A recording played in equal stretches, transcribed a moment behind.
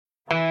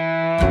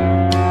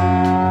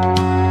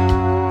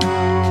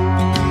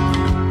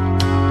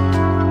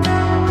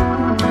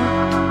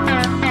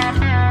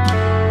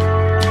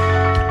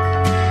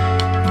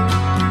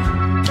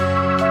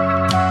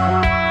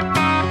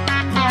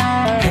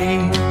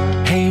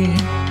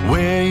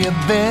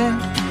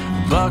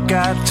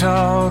Buckeye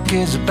Talk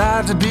is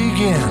about to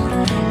begin.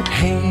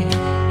 Hey,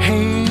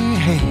 hey,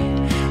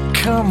 hey,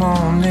 come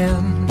on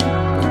in.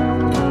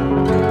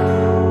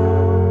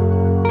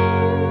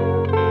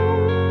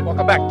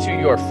 Welcome back to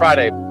your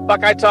Friday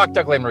Buckeye Talk.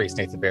 Doug Lane Maurice,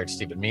 Nathan Baird,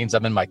 Stephen Means.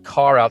 I'm in my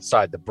car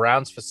outside the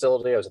Browns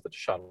facility. I was at the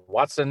Deshaun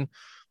Watson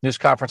news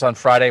conference on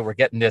Friday. We're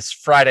getting this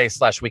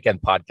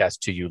Friday/weekend podcast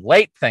to you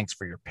late. Thanks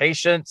for your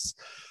patience.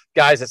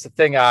 Guys, it's the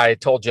thing I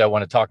told you I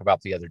want to talk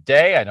about the other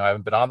day. I know I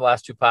haven't been on the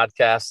last two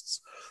podcasts.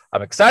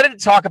 I'm excited to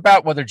talk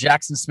about whether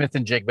Jaxon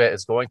Smith-Njigba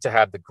is going to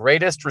have the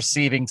greatest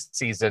receiving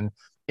season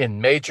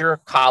in major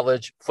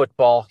college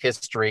football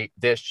history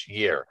this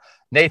year.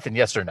 Nathan,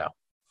 yes or no?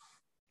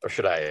 Or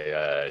should I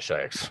this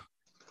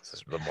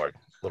is a little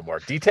more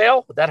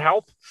detail? Would that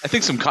help? I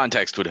think some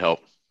context would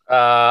help.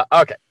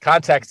 Okay,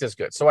 context is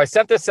good. So I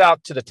sent this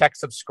out to the tech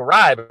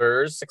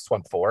subscribers,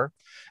 614,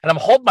 and I'm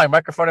holding my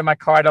microphone in my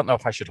car. I don't know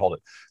if I should hold it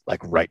like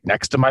right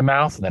next to my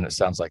mouth, and then it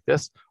sounds like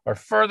this, or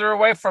further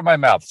away from my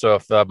mouth. So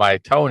if my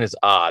tone is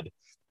odd,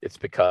 it's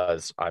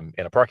because I'm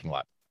in a parking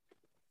lot.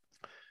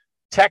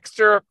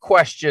 Texter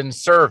question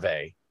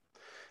survey.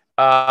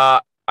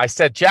 I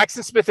said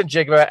Jaxon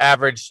Smith-Njigba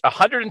averaged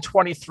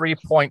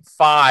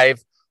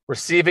 123.5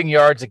 receiving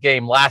yards a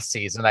game last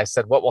season. I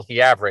said, what will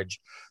he average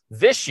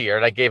this year?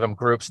 And I gave him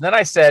groups. And then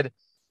I said,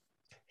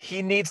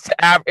 he needs to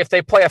if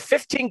they play a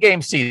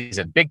 15-game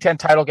season, Big Ten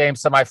title game,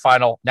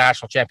 semifinal,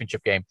 national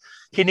championship game,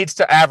 he needs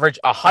to average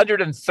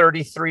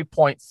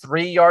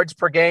 133.3 yards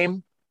per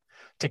game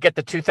to get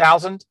the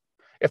 2,000.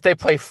 If they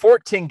play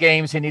 14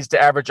 games, he needs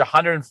to average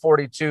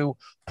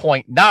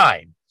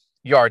 142.9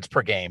 yards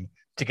per game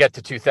to get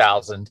to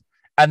 2,000.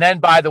 And then,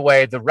 by the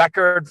way, the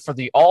record for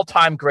the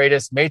all-time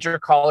greatest major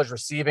college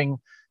receiving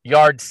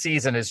yard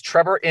season is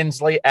Trevor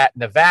Inslee at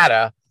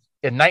Nevada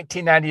in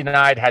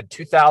 1999, had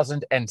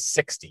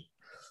 2,060.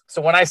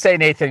 So when I say,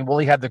 Nathan, will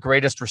he have the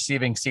greatest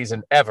receiving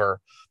season ever?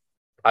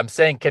 I'm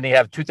saying, can he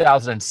have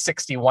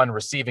 2,061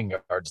 receiving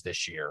yards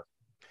this year?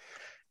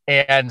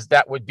 And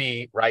that would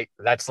be, right,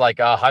 that's like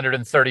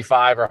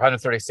 135 or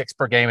 136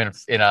 per game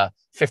in a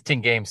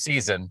 15-game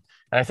season.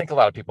 And I think a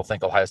lot of people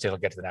think Ohio State will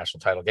get to the national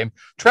title game.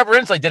 Trevor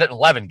Inslee did it in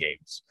 11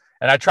 games.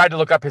 And I tried to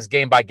look up his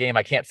game by game.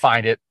 I can't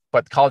find it,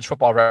 but College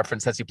Football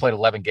Reference says he played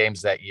 11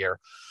 games that year.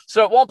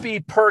 So it won't be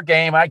per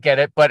game. I get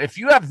it. But if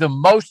you have the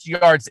most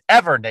yards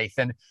ever,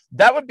 Nathan,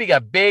 that would be a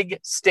big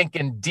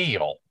stinking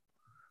deal.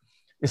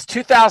 Is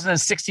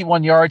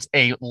 2,061 yards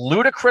a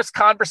ludicrous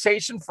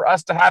conversation for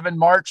us to have in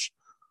March?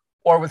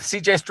 Or with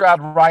CJ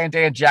Stroud, Ryan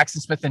Day, and Jaxon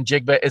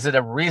Smith-Njigba, is it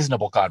a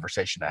reasonable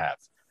conversation to have?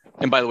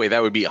 And by the way,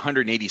 that would be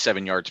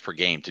 187 yards per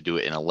game to do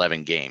it in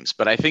 11 games.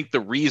 But I think the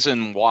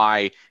reason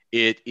why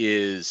it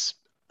is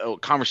a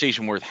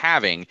conversation worth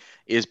having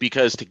is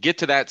because to get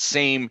to that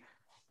same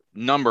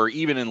number,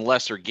 even in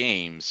lesser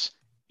games,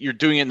 you're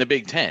doing it in the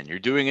Big Ten. You're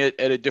doing it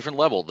at a different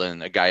level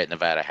than a guy at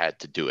Nevada had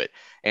to do it.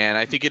 And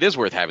I think it is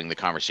worth having the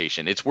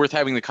conversation. It's worth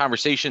having the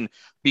conversation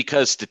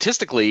because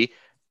statistically,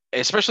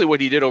 especially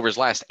what he did over his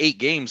last 8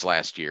 games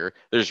last year,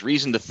 there's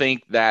reason to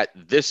think that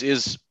this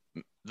is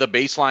the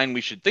baseline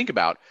we should think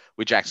about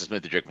with Jaxon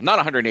Smith-Njigba. Not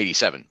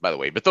 187, by the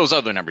way, but those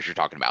other numbers you're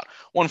talking about,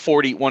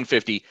 140,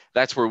 150,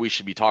 that's where we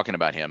should be talking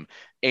about him.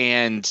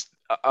 And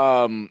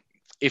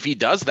if he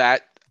does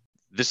that,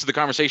 this is the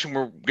conversation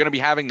we're going to be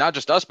having, not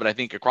just us, but I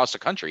think across the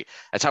country.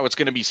 That's how it's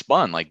going to be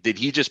spun. Like, did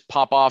he just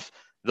pop off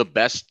the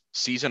best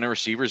season a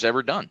receiver's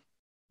ever done?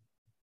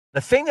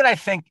 The thing that I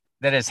think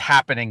that is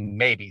happening,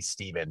 maybe,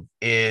 Stephen,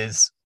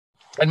 is,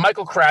 and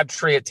Michael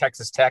Crabtree at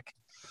Texas Tech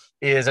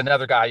is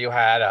another guy who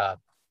had a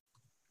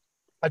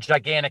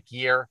gigantic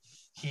year.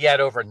 He had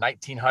over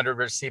 1,900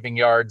 receiving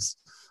yards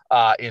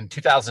in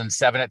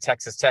 2007 at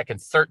Texas Tech in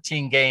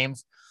 13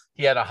 games.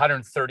 He had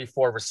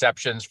 134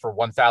 receptions for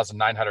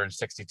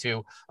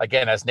 1,962.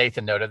 Again, as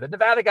Nathan noted, the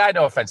Nevada guy,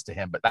 no offense to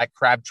him, but that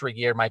Crabtree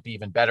year might be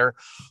even better.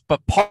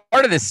 But part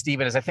of this,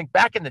 Stephen, is I think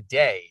back in the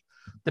day,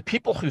 the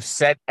people who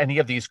set any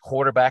of these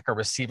quarterback or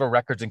receiver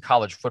records in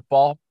college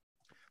football,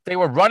 they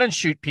were run and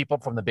shoot people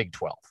from the Big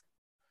 12.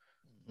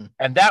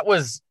 And it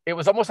was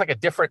almost like a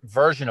different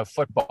version of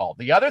football.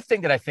 The other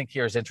thing that I think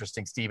here is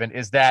interesting, Stephen,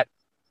 is that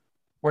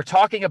we're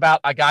talking about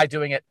a guy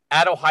doing it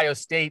at Ohio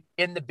State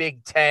in the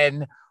Big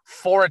Ten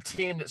for a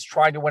team that's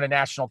trying to win a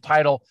national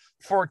title,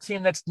 for a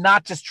team that's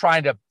not just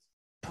trying to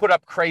put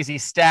up crazy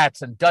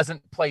stats and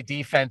doesn't play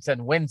defense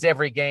and wins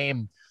every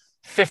game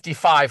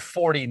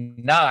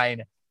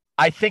 55-49.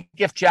 I think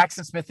if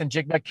Jaxon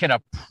Smith-Njigba can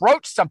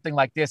approach something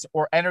like this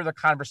or enter the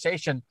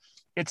conversation,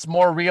 it's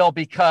more real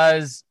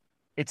because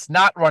it's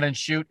not run and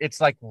shoot. It's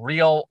like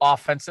real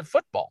offensive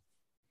football.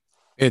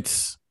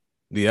 It's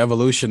the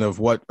evolution of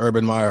what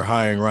Urban Meyer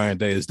hiring Ryan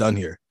Day has done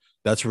here.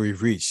 That's where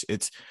we've reached.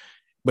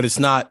 But it's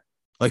not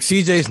like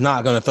CJ's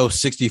not going to throw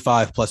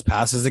 65 plus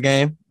passes a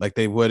game like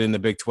they would in the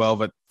Big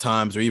 12 at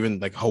times, or even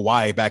like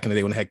Hawaii back in the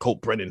day when they had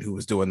Colt Brennan who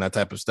was doing that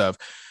type of stuff.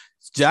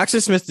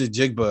 Jaxon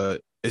Smith-Njigba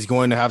is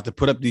going to have to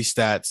put up these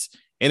stats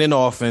in an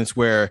offense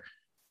where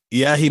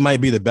Yeah, he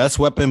might be the best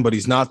weapon, but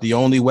he's not the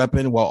only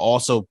weapon, while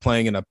also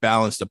playing in a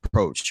balanced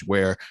approach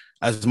where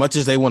as much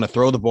as they want to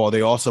throw the ball,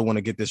 they also want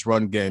to get this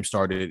run game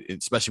started,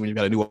 especially when you've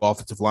got a new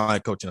offensive line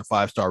coach and a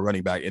 5-star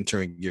running back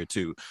entering year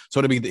 2.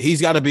 So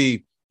he's going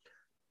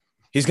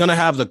to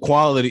have the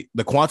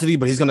quantity,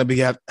 but he's going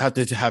to have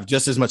to have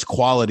just as much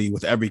quality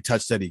with every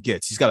touch that he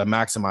gets. He's got to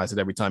maximize it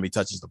every time he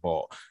touches the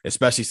ball,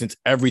 especially since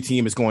every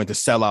team is going to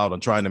sell out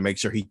on trying to make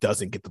sure he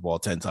doesn't get the ball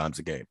 10 times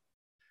a game.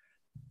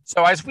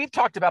 So as we've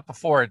talked about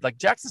before, like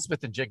Jaxon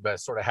Smith-Njigba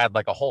sort of had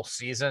like a whole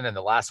season in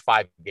the last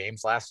 5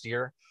 games last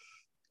year.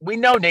 We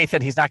know,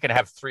 Nathan, he's not going to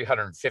have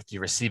 350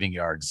 receiving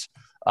yards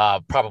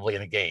probably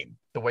in a game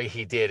the way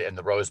he did in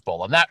the Rose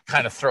Bowl. And that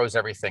kind of throws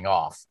everything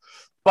off.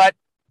 But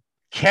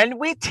can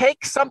we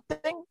take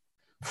something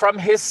from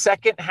his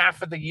second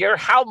half of the year?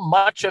 How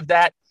much of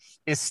that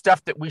is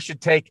stuff that we should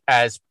take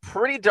as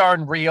pretty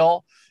darn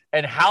real?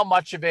 And how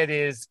much of it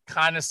is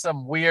kind of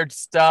some weird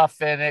stuff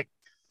and it,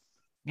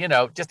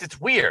 just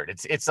it's weird.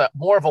 It's a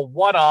more of a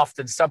one-off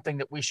than something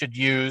that we should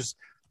use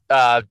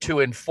to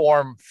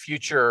inform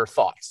future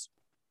thoughts.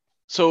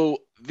 So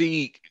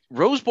the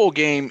Rose Bowl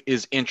game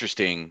is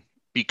interesting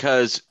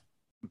because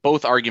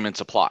both arguments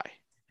apply.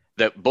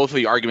 That both of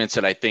the arguments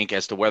that I think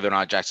as to whether or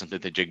not Jaxon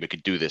Smith-Njigba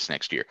could do this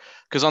next year.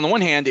 Because on the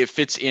one hand, it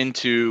fits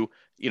into,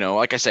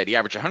 like I said, he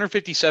averaged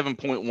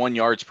 157.1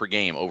 yards per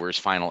game over his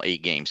final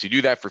 8 games. You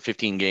do that for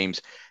 15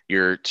 games,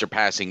 you're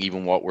surpassing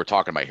even what we're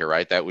talking about here,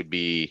 right? That would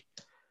be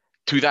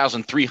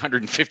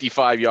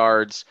 2,355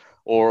 yards,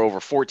 or over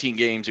 14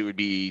 games, it would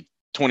be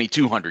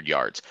 2,200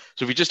 yards.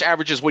 So if he just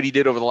averages what he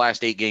did over the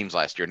last 8 games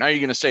last year, now you're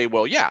going to say,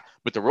 well, yeah,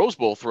 but the Rose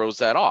Bowl throws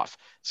that off.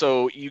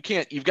 So you've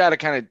got to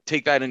kind of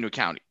take that into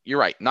account. You're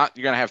right.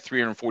 You're going to have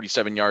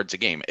 347 yards a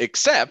game,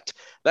 except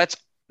that's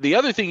the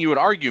other thing you would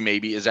argue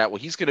maybe is that, well,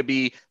 he's going to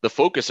be the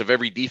focus of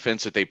every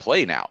defense that they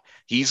play now.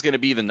 He's going to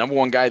be the number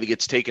one guy that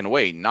gets taken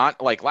away,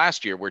 not like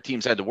last year where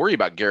teams had to worry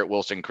about Garrett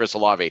Wilson, Chris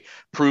Olave,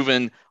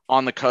 proven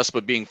on the cusp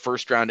of being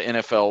first-round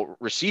NFL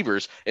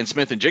receivers, and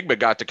Smith-Njigba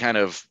got to kind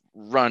of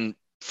run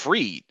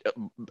free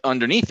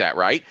underneath that,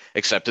 right?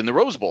 Except in the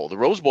Rose Bowl. The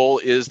Rose Bowl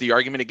is the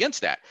argument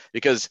against that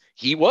because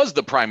he was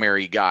the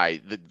primary guy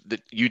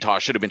that Utah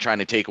should have been trying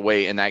to take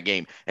away in that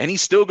game, and he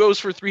still goes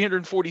for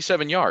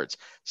 347 yards.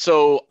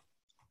 So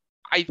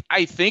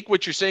I think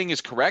what you're saying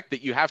is correct,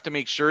 that you have to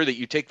make sure that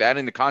you take that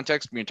into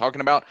context when you're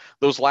talking about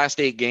those last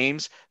 8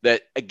 games,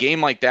 that a game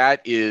like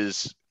that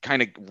is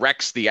kind of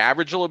wrecks the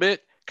average a little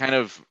bit, kind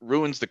of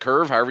ruins the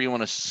curve, however you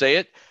want to say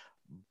it.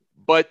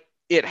 But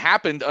it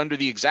happened under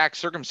the exact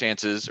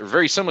circumstances, or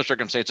very similar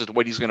circumstances to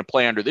what he's going to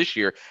play under this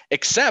year,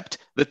 except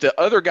that the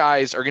other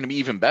guys are going to be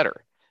even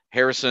better.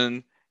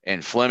 Harrison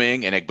and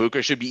Fleming and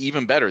Egbuka should be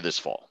even better this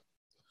fall.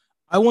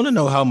 I want to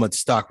know how much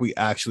stock we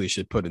actually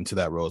should put into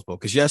that Rose Bowl.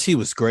 Because, yes, he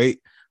was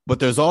great, but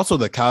there's also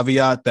the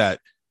caveat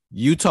that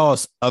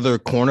Utah's other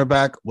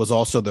cornerback was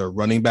also their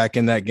running back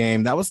in that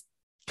game. That was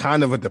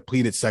kind of a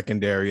depleted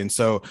secondary. And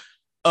so,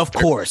 of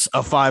course,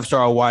 a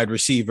 5-star wide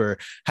receiver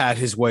had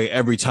his way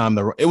every time.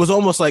 It was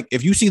almost like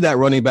if you see that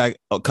running back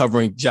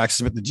covering Jaxon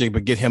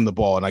Smith-Njigba, get him the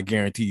ball, and I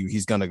guarantee you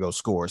he's going to go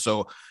score.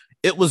 So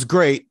it was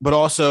great, but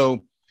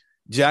also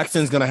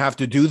Jackson's going to have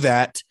to do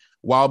that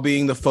while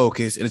being the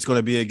focus, and it's going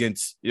to be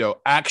against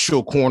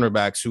actual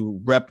cornerbacks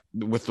who rep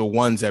with the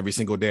ones every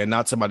single day, and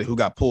not somebody who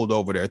got pulled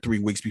over there 3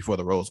 weeks before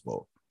the Rose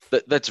Bowl.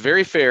 That's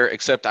very fair,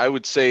 except I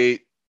would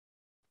say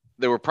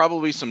there were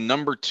probably some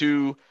number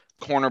 2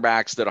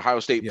 cornerbacks that Ohio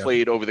State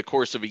played over the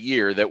course of a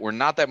year that were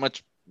not that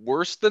much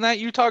worse than that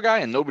Utah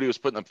guy, and nobody was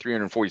putting up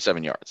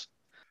 347 yards.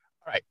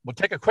 All right, we'll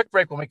take a quick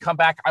break. When we come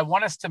back, I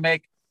want us to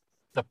make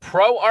the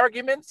pro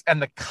arguments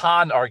and the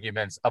con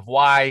arguments of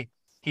why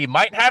he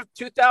might have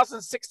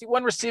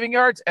 2,061 receiving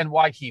yards and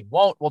why he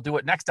won't. We'll do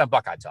it next on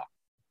Buckeye Talk.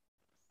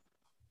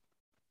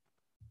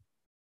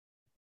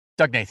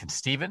 Doug Nathan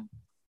Steven.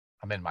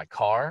 I'm in my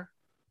car.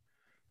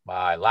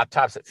 My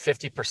laptop's at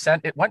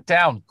 50%. It went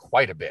down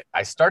quite a bit.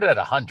 I started at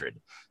 100,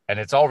 and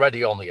it's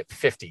already only at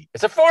 50.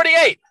 It's at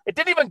 48. It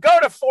didn't even go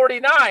to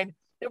 49.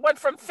 It went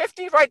from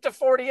 50 right to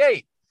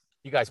 48.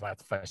 You guys might have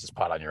to finish this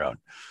pod on your own.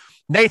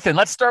 Nathan,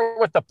 let's start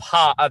with the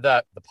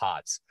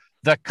pods,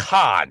 the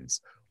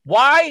cons.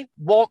 Why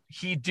won't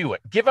he do it?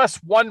 Give us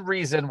one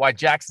reason why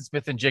Jaxon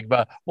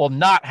Smith-Njigba will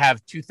not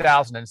have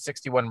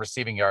 2,061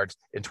 receiving yards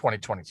in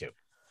 2022.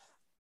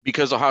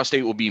 Because Ohio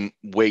State will be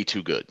way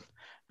too good.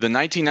 The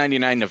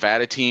 1999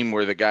 Nevada team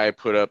where the guy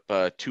put up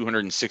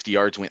 260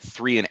 yards went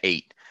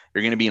 3-8.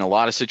 You're going to be in a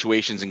lot of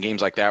situations in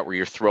games like that where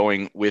you're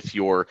throwing with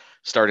your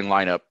starting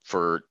lineup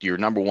for your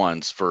number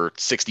ones for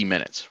 60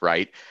 minutes,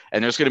 right?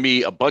 And there's going to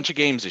be a bunch of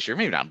games this year,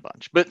 maybe not a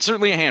bunch, but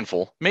certainly a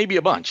handful, maybe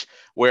a bunch,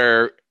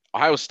 where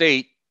Ohio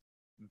State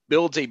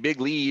builds a big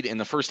lead in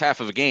the first half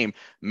of a game,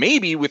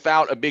 maybe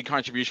without a big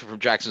contribution from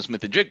Jaxon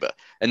Smith-Njigba,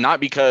 and not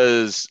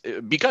because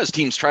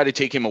teams try to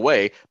take him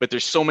away, but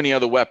there's so many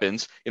other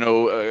weapons.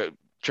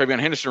 TreVeyon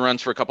Henderson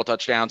runs for a couple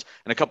touchdowns,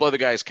 and a couple other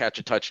guys catch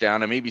a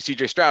touchdown, and maybe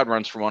CJ Stroud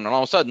runs for one, and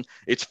all of a sudden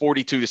it's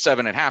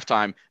 42-7 at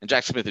halftime, and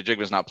Jaxon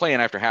Smith-Njigba's not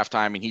playing after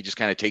halftime, and he just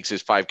kind of takes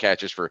his 5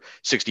 catches for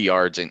 60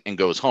 yards and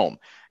goes home.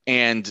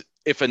 And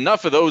if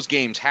enough of those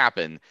games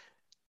happen,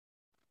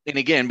 and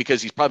again,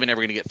 because he's probably never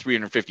going to get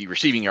 350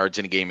 receiving yards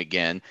in a game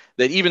again,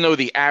 that even though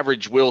the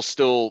average will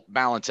still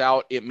balance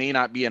out, it may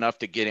not be enough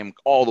to get him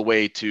all the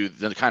way to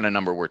the kind of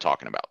number we're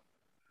talking about.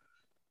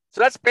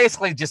 So that's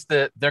basically just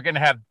they're going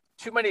to have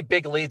too many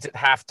big leads at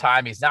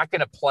halftime. He's not going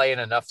to play in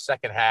enough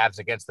second halves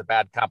against the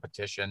bad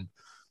competition.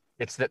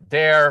 It's that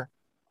they're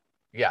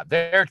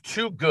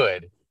too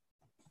good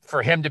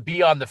for him to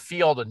be on the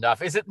field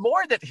enough. Is it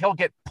more that he'll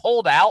get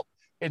pulled out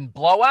in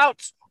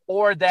blowouts,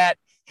 or that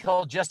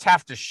he'll just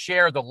have to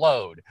share the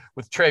load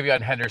with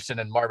TreVeyon Henderson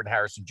and Marvin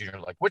Harrison Jr.?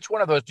 Like, which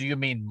one of those do you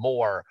mean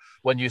more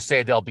when you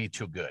say they'll be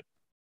too good?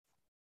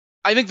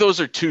 I think those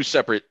are two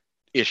separate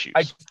issues.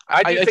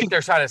 I think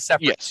they're kind of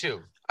separate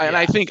too. And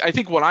I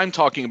think what I'm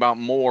talking about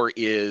more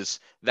is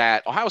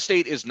that Ohio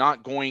State is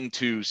not going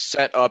to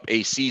set up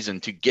a season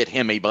to get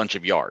him a bunch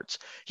of yards.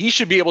 He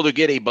should be able to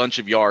get a bunch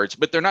of yards,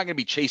 but they're not going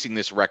to be chasing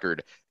this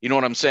record. You know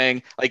what I'm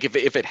saying? Like, if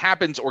it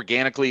happens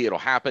organically, it'll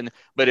happen.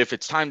 But if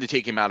it's time to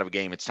take him out of a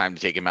game, it's time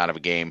to take him out of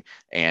a game,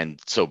 and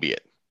so be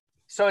it.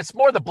 So it's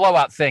more the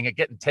blowout thing of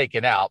getting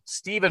taken out.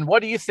 Steven,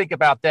 what do you think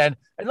about then?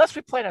 Unless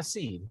we plant a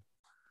seed,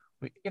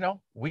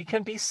 we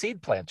can be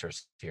seed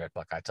planters here at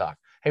Buckeye Talk.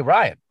 Hey,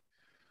 Ryan,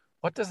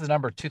 what does the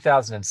number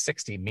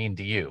 2060 mean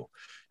to you?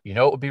 You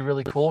know, it would be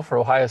really cool for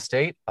Ohio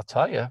State. I'll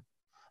tell you.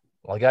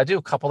 All you got to do,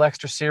 a couple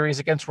extra series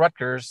against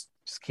Rutgers.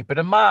 Just keep it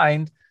in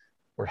mind.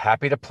 We're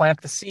happy to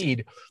plant the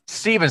seed.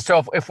 Steven,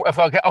 so if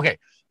okay,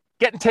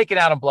 getting taken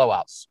out in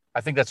blowouts,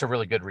 I think that's a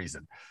really good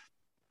reason.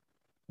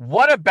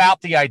 What about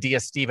the idea,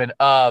 Steven,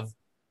 of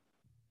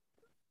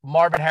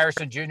Marvin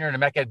Harrison Jr. and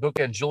Emeka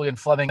Egbuka and Julian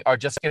Fleming are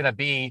just going to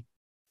be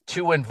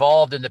too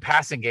involved in the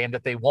passing game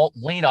that they won't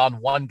lean on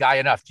one guy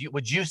enough?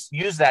 Would you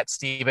use that,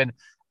 Steven,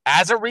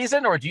 as a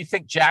reason, or do you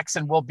think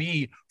Jackson will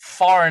be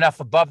far enough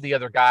above the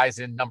other guys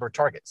in number of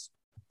targets?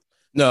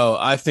 No,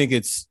 I think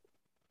it's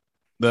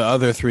the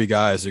other 3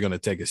 guys are going to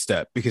take a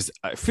step, because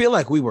I feel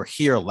like we were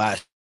here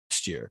last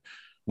year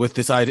with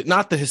this idea,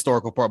 not the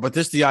historical part, but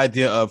just the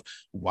idea of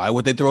why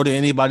would they throw to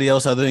anybody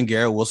else other than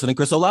Garrett Wilson and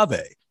Chris Olave?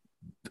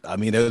 I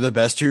mean, they're the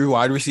best 2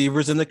 wide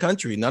receivers in the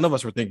country. None of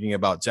us were thinking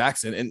about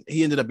Jackson, and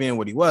he ended up being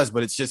what he was,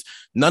 but it's just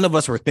none of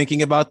us were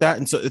thinking about that.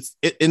 And so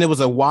it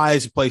was a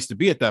wise place to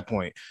be at that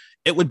point.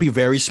 It would be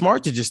very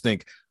smart to just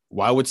think,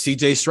 why would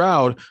CJ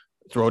Stroud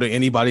throw to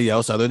anybody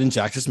else other than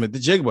Jaxon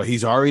Smith-Njigba?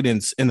 He's already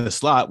in the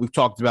slot. We've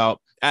talked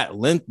about at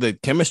length the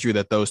chemistry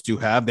that those two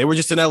have. They were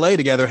just in LA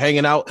together,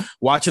 hanging out,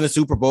 watching the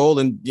Super Bowl,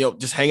 and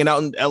just hanging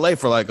out in LA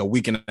for like a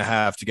week and a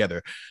half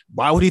together.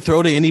 Why would he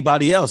throw to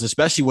anybody else,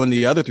 especially when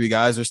the other 3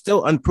 guys are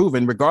still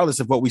unproven, regardless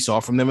of what we saw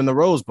from them in the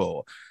Rose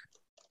Bowl?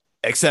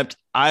 Except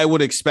I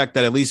would expect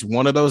that at least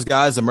one of those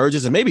guys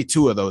emerges, and maybe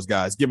 2 of those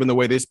guys, given the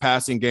way this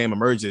passing game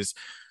emerges.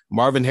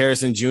 Marvin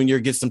Harrison Jr.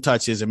 gets some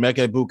touches, and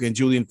Emeka Egbuka and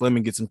Julian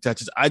Fleming get some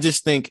touches. I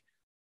just think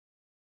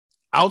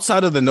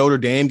outside of the Notre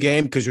Dame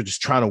game, because you're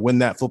just trying to win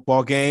that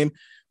football game,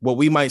 what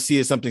we might see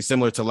is something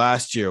similar to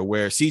last year,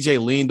 where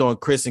CJ leaned on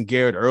Chris and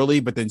Garrett early,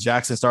 but then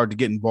Jackson started to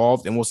get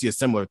involved, and we'll see a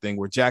similar thing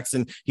where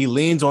Jackson, he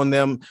leans on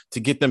them to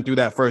get them through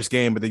that first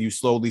game, but then you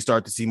slowly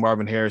start to see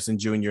Marvin Harrison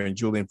Jr. and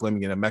Julian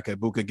Fleming and Emeka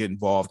Egbuka get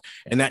involved,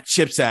 and that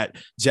chips at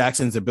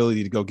Jackson's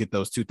ability to go get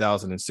those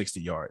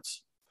 2,060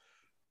 yards.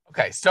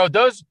 Okay, so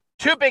those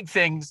 2 big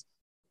things,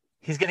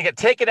 he's going to get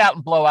taken out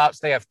in blowouts.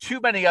 They have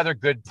too many other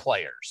good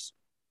players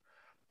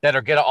that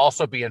are going to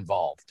also be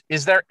involved.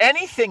 Is there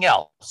anything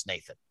else,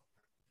 Nathan?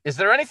 Is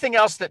there anything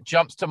else that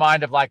jumps to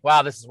mind of like,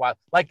 wow, this is why?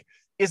 Like,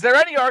 is there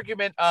any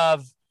argument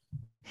of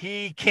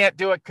he can't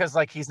do it because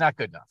like he's not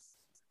good enough?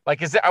 Like,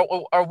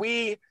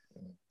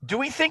 do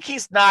we think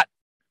he's not?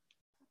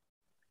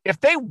 If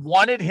they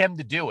wanted him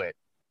to do it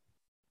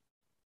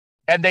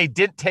and they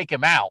didn't take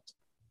him out,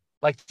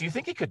 like, do you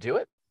think he could do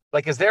it?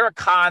 Like, is there a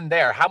con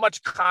there? How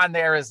much con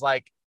there is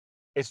like,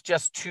 it's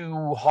just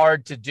too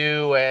hard to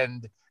do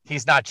and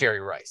he's not Jerry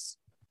Rice?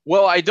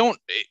 Well,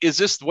 is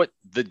this what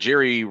the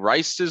Jerry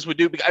Rices would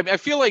do? I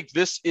feel like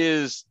it's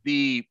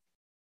the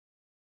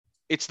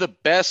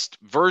best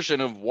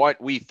version of what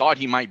we thought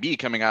he might be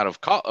coming out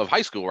of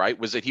high school, right?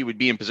 Was that he would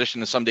be in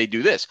position to someday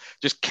do this,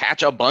 just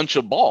catch a bunch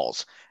of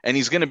balls. And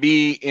he's going to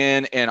be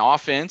in an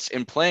offense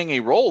and playing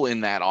a role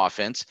in that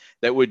offense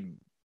that would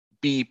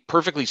be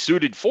perfectly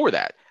suited for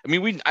that. I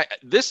mean,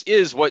 this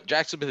is what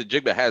Jaxon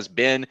Smith-Njigba has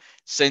been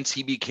since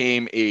he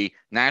became a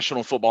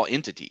national football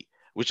entity,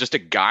 was just a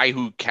guy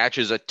who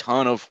catches a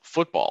ton of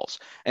footballs.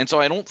 And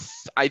so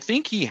I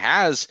think he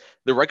has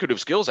the record of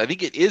skills. I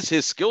think it is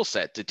his skill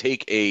set to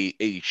take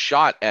a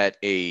shot at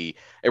a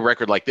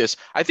record like this.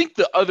 I think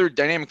the other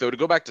dynamic, though, to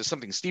go back to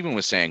something Steven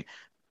was saying,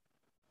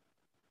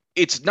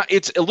 it's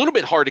a little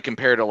bit hard to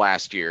compare to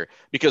last year,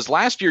 because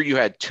last year you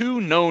had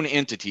 2 known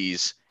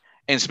entities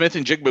and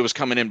Smith-Njigba was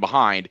coming in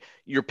behind.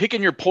 You're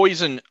picking your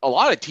poison. A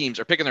lot of teams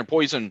are picking their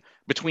poison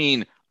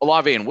between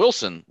Olave and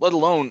Wilson, let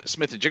alone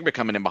Smith and Jigba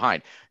coming in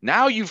behind.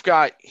 Now you've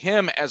got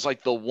him as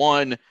like the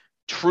one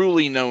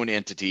truly known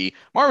entity.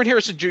 Marvin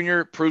Harrison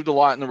Jr. proved a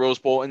lot in the Rose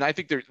Bowl, and I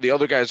think the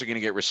other guys are going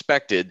to get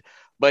respected,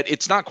 but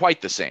it's not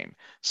quite the same.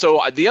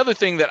 So the other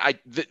thing that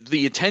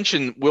the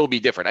attention will be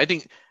different. I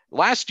think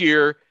last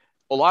year,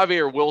 Olave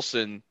or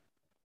Wilson,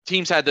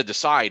 teams had to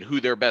decide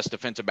who their best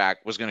defensive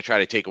back was going to try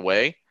to take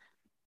away.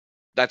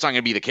 That's not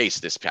going to be the case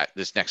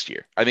this next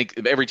year. I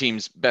think every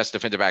team's best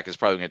defensive back is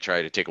probably going to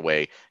try to take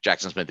away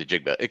Jackson Smith and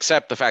Jigba,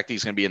 except the fact that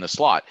he's going to be in the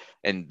slot,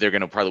 and they're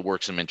going to probably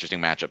work some interesting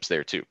matchups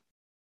there too.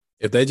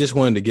 If they just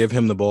wanted to give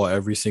him the ball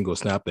every single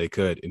snap, they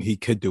could, and he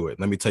could do it.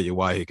 Let me tell you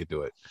why he could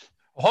do it.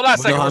 Hold on a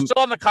second. We're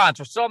still on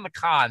the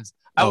cons.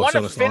 I want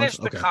to finish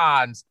the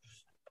cons.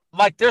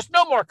 Like, there's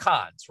no more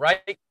cons,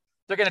 right?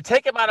 They're going to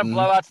take him out of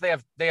blowouts.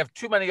 They have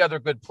too many other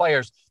good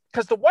players.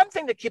 Because the one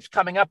thing that keeps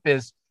coming up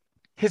is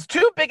his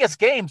two biggest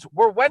games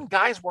were when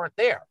guys weren't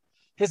there.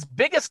 His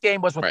biggest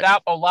game was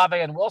without Olave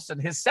and Wilson.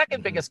 His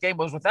second biggest game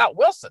was without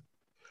Wilson.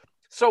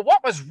 So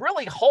what was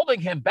really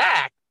holding him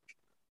back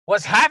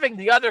was having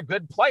the other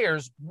good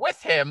players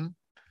with him,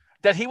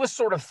 that he was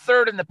sort of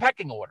third in the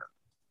pecking order.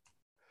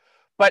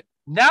 But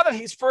now that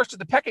he's first in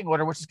the pecking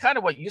order, which is kind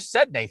of what you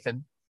said,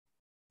 Nathan,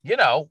 you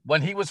know,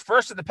 when he was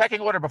first in the pecking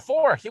order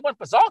before, he went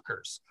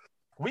berserkers.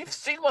 We've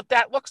seen what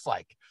that looks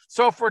like.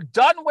 So if we're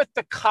done with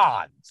the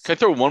cons. Can I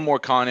throw one more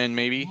con in,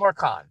 maybe? More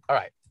con. All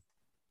right.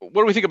 What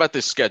do we think about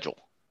this schedule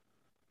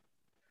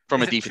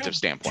from a defensive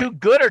standpoint? Too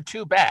good or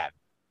too bad?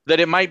 That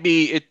it might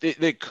be,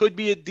 it could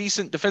be a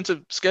decent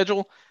defensive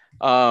schedule.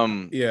 How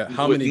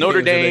many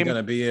Notre Dame are they going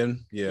to be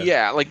in?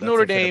 Like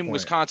Notre Dame,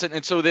 Wisconsin,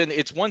 and so then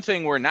it's one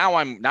thing where now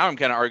I'm kind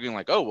of arguing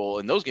like, oh well,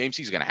 in those games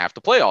he's going to have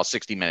to play all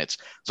 60 minutes,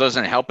 so it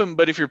doesn't help him.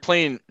 But if you're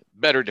playing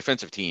better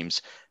defensive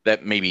teams,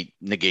 that maybe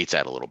negates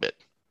that a little bit.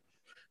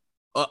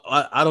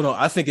 I don't know.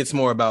 I think it's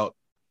more about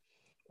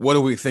what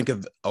do we think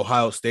of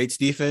Ohio State's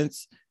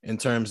defense in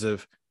terms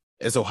of,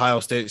 is Ohio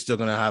State still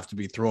going to have to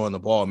be throwing the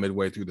ball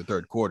midway through the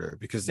third quarter?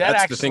 Because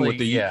that's the thing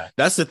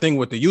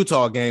with the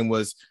Utah game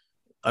was,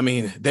 I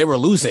mean, they were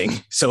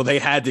losing, so they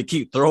had to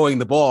keep throwing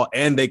the ball,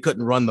 and they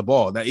couldn't run the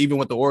ball. That even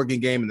with the Oregon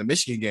game and the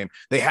Michigan game,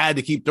 they had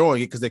to keep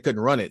throwing it because they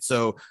couldn't run it.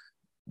 So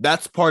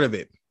that's part of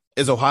it.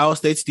 Is Ohio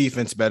State's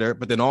defense better?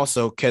 But then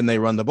also, can they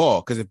run the ball?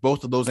 Because if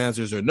both of those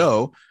answers are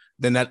no,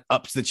 then that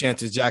ups the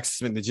chances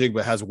Jackson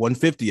Smith-Njigba has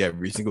 150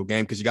 every single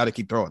game because you got to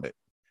keep throwing it.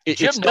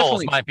 Jim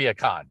Knowles might be a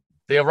con.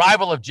 The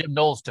arrival of Jim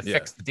Knowles to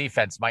fix the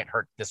defense might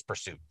hurt this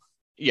pursuit.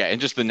 Yeah, and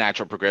just the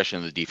natural progression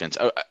of the defense.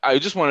 I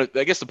just want to,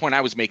 I guess the point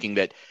I was making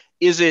that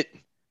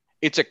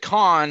it's a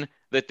con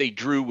that they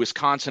drew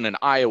Wisconsin and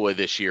Iowa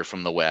this year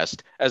from the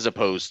West as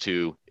opposed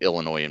to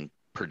Illinois and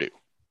Purdue.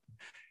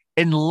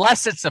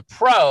 Unless it's a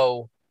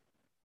pro,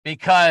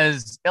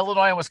 because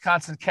Illinois and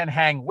Wisconsin can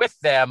hang with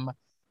them.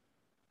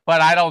 But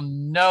I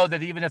don't know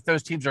that even if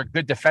those teams are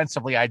good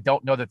defensively, I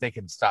don't know that they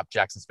can stop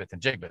Jackson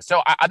Smith-Njigba.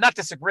 So I'm not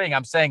disagreeing.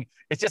 I'm saying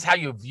it's just how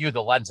you view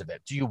the lens of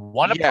it. Do you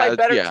want to play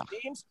better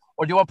teams,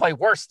 or do you want to play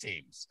worse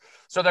teams?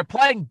 So they're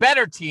playing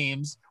better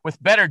teams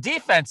with better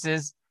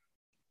defenses.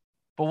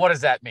 But what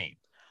does that mean?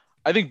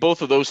 I think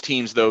both of those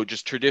teams, though,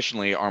 just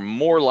traditionally are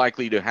more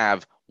likely to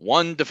have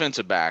one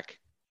defensive back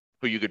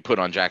who you could put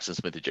on Jackson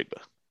Smith-Njigba.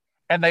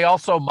 And they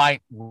also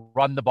might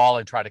run the ball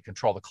and try to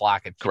control the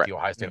clock and keep the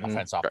Ohio State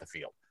offense off the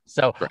field.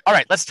 So, all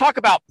right, let's talk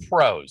about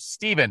pros.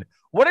 Steven,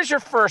 what is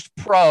your first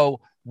pro?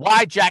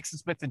 Why Jackson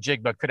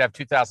Smith-Njigba could have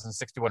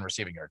 2,061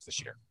 receiving yards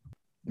this year?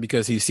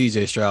 Because he's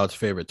CJ Stroud's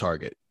favorite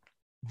target.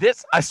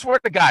 This, I swear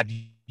to God,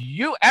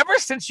 ever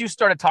since you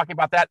started talking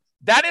about that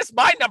is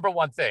my number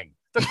one thing.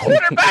 The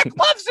quarterback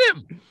loves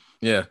him.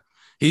 Yeah.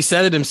 He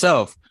said it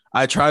himself.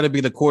 I try to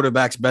be the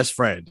quarterback's best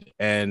friend.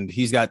 And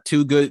he's got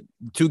two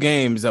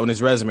games on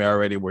his resume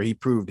already where he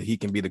proved that he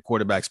can be the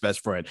quarterback's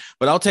best friend.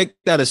 But I'll take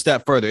that a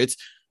step further. It's,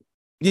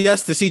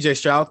 yes, the CJ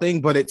Stroud thing,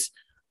 but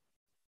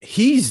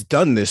he's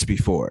done this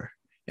before.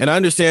 And I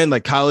understand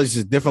like college is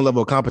a different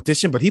level of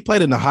competition, but he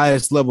played in the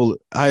highest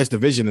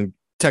division in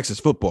Texas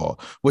football,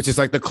 which is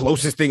like the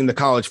closest thing to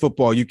college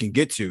football you can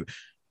get to.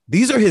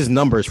 These are his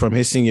numbers from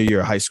his senior year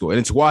of high school. And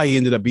it's why he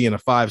ended up being a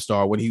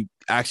 5-star when he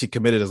actually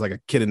committed as like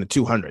a kid in the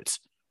 200s.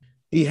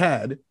 He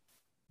had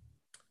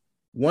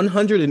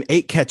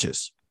 108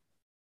 catches.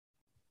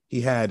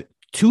 He had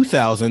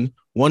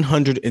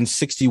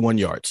 2,161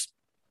 yards.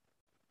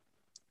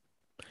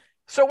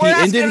 So we're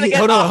asking him to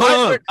get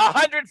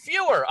 100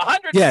 fewer.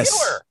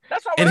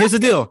 That's what and here's the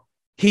deal.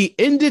 He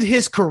ended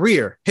his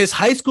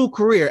high school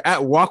career at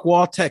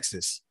Rockwall,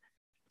 Texas,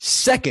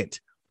 second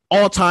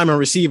all-time in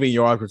receiving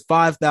yards with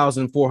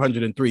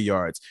 5,403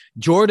 yards.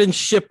 Jordan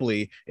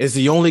Shipley is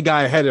the only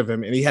guy ahead of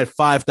him, and he had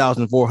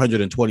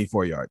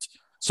 5,424 yards.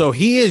 So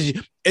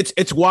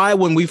it's why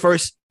when they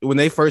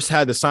first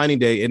had the signing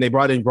day and they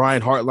brought in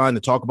Brian Hartline to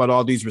talk about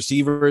all these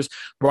receivers,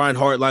 Brian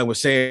Hartline was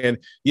saying,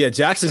 yeah,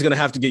 Jackson's going to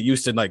have to get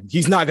used to, like,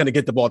 he's not going to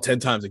get the ball 10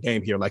 times a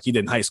game here like he did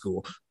in high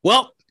school.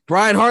 Well,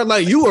 Brian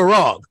Hartline, you were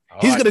wrong.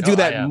 He's going to do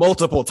that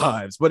multiple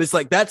times. But it's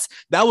like that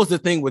was the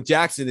thing with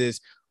Jackson is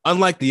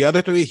unlike the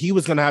other three, he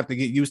was going to have to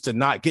get used to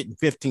not getting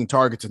 15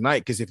 targets a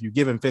night, because if you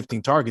give him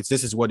 15 targets,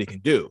 this is what he can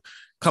do.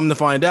 Come to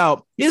find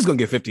out, he's going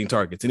to get 15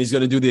 targets, and he's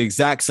going to do the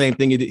exact same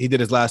thing he did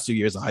his last 2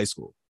 years of high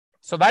school.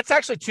 So that's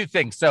actually two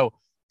things. So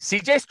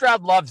CJ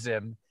Stroud loves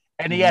him,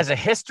 and he has a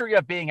history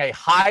of being a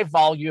high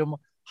volume,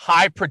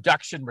 high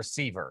production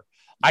receiver.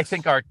 I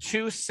think are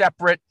two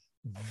separate,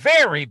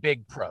 very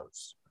big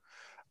pros.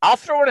 I'll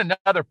throw in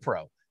another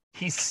pro.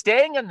 He's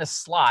staying in the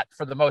slot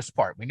for the most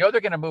part. We know they're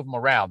going to move him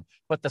around,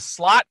 but the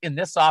slot in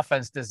this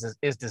offense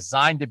is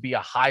designed to be a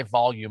high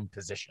volume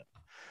position.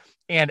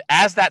 And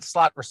as that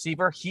slot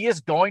receiver, he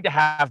is going to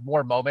have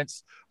more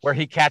moments where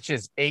he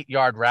catches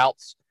 8-yard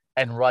routes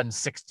and runs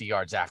 60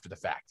 yards after the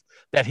fact.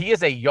 That he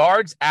is a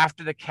yards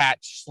after the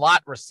catch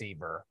slot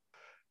receiver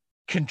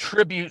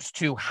contributes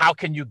to how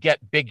can you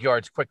get big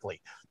yards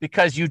quickly,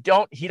 because he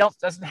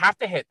doesn't have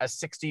to hit a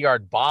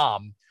 60-yard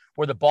bomb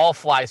where the ball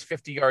flies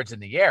 50 yards in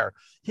the air.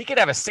 He could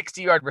have a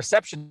 60-yard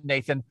reception,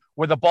 Nathan,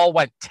 where the ball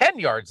went 10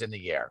 yards in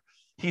the air.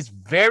 He's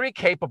very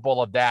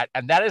capable of that,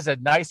 and that is a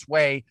nice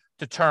way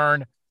to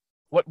turn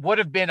what would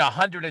have been a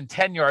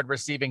 110-yard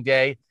receiving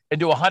day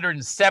into a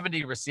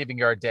 170 receiving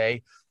yard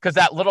day, because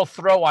that little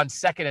throw on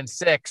 2nd and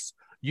 6,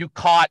 you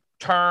caught,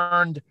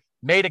 turned,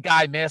 made a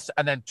guy miss,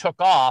 and then took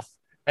off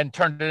and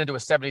turned it into a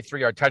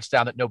 73-yard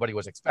touchdown that nobody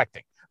was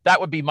expecting. That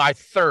would be my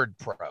third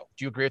pro.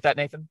 Do you agree with that,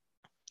 Nathan?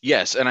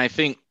 Yes, and I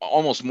think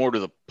almost more to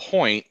the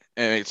point,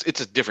 and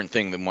it's a different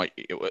thing than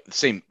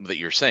same that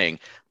you're saying,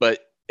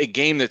 but a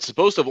game that's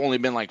supposed to have only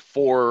been like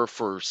 4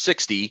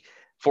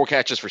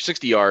 catches for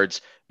 60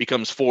 yards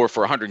becomes 4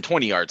 for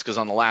 120 yards, because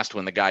on the last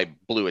one the guy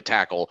blew a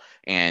tackle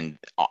and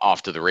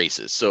off to the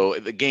races. So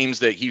the games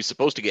that he was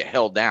supposed to get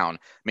held down,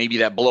 maybe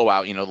that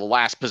blowout, the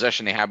last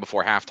possession they had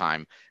before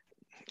halftime,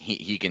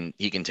 he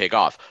can take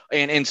off.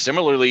 And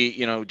similarly,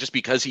 just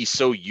because he's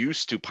so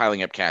used to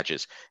piling up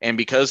catches, and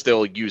because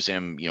they'll use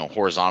him,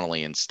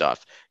 horizontally and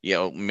stuff,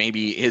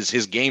 maybe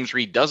his games where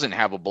he doesn't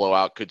have a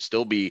blowout could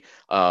still be,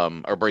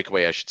 or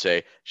breakaway, I should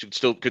say,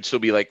 could still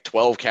be like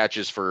 12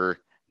 catches for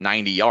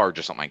 90 yards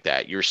or something like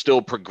that. You're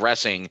still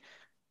progressing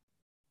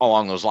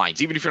along those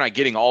lines. Even if you're not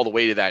getting all the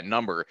way to that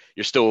number,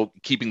 you're still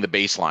keeping the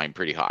baseline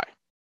pretty high.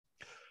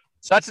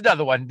 So that's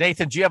another one.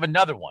 Nathan, do you have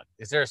another one?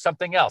 Is there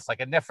something else, like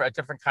a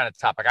different kind of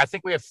topic? I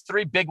think we have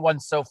 3 big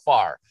ones so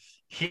far.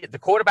 The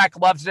quarterback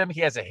loves him.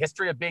 He has a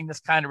history of being this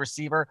kind of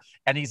receiver,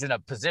 and he's in a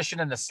position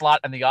in the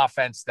slot and the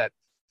offense that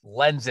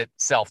lends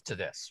itself to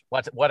this.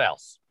 What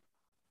else?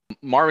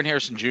 Marvin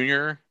Harrison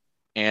Jr.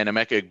 and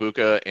Emeka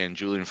Egbuka and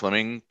Julian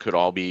Fleming could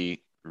all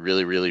be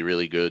really, really,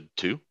 really good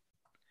too.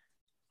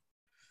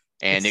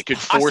 And it could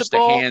force the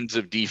hands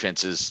of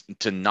defenses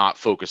to not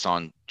focus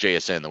on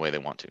JSN the way they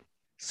want to.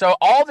 So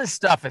all this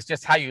stuff is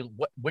just how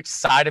which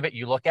side of it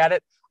you look at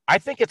it. I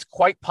think it's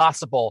quite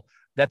possible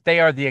that they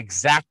are the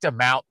exact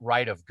amount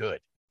right of good.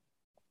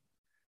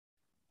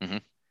 Mm-hmm.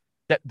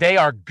 That they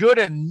are good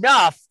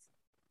enough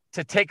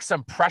to take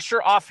some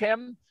pressure off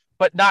him,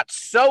 but not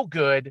so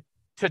good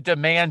to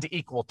demand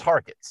equal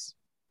targets.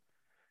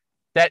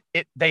 That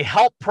they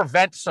help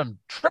prevent some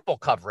triple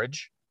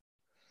coverage,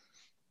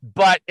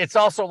 but it's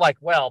also like,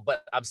 well,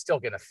 but I'm still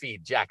going to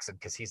feed Jackson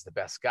because he's the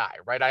best guy,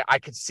 right? I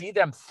could see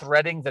them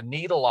threading the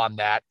needle on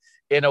that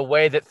in a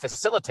way that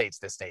facilitates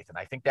this, Nathan.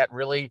 I think that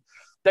really,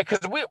 because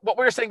what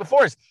we were saying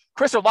before is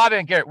Chris Olave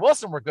and Garrett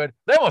Wilson were good.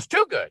 They're almost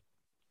too good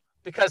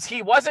because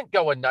he wasn't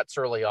going nuts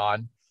early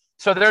on.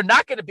 So they're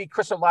not going to be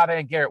Chris Olave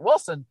and Garrett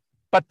Wilson,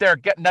 but they're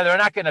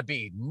not going to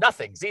be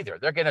nothings either.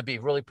 They're going to be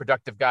really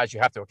productive guys you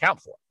have to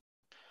account for.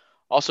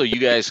 Also, you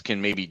guys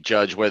can maybe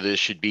judge whether this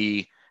should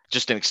be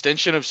just an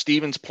extension of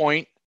Steven's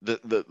point,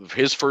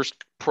 his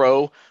first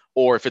pro,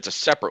 or if it's a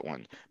separate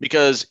one.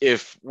 Because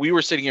if we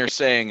were sitting here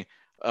saying,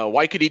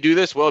 why could he do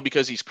this? Well,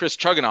 because he's Chris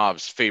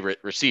Chuganov's favorite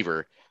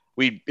receiver.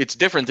 It's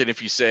different than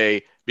if you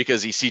say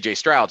because he's CJ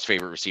Stroud's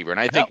favorite receiver. And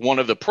I think one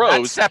of the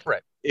pros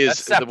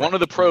one of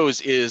the pros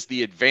is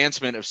the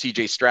advancement of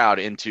CJ Stroud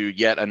into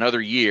yet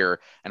another year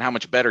and how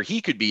much better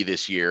he could be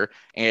this year.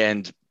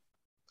 And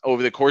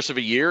over the course of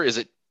a year, is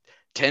it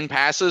 10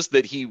 passes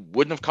that he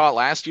wouldn't have caught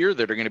last year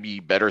that are going to be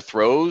better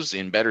throws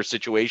in better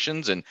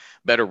situations and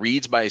better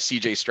reads by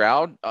CJ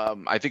Stroud?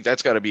 I think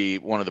that's got to be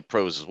one of the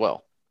pros as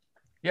well.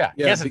 Yeah.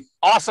 He has an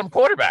awesome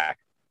quarterback.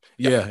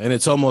 Yeah. And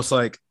it's almost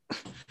like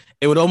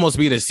it would almost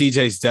be to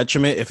CJ's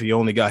detriment if he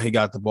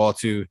got the ball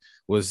to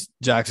was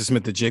Jackson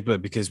Smith-Njigba,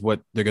 because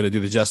what they're going to do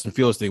the Justin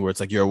Fields thing where it's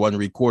like you're a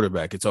one-read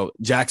quarterback. It's all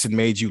Jackson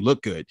made you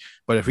look good.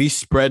 But if he's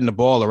spreading the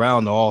ball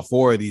around to all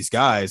 4 of these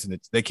guys, and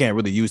they can't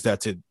really use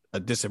that to a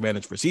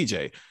disadvantage for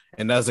CJ.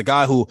 And as a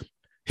guy who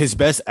his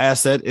best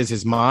asset is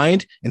his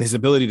mind and his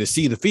ability to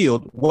see the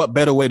field, what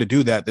better way to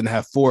do that than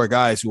have 4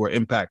 guys who are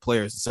impact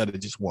players instead of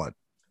just one?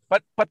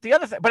 But the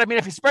other thing, I mean,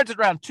 if he spreads it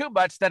around too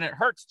much, then it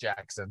hurts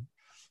Jackson.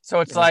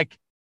 So it's like,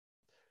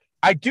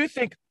 I do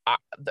think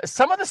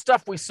some of the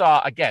stuff we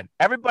saw, again,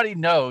 everybody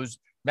knows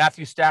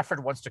Matthew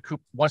Stafford wants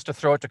to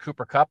throw it to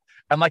Cooper Kupp,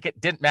 and like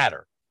it didn't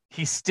matter.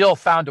 He still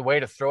found a way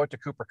to throw it to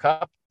Cooper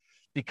Kupp.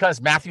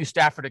 because Matthew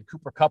Stafford and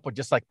Cooper Kupp would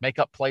just like make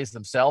up plays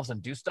themselves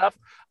and do stuff,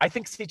 I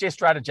think CJ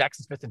Stroud and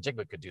Jackson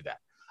Smith-Njigba could do that.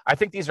 I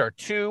think these are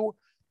two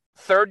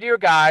third-year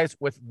guys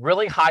with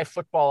really high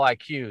football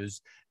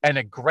IQs and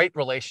a great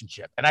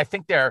relationship. And I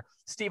think they're,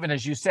 Stephen,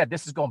 as you said,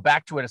 this is going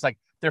back to it. It's like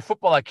their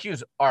football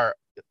IQs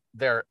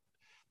they're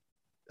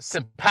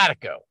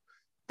simpatico.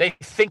 They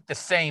think the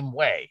same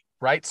way,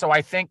 right? So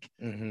I think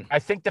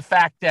the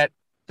fact that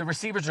the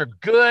receivers are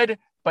good,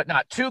 but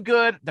not too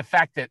good, the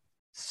fact that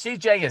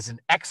CJ is an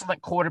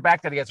excellent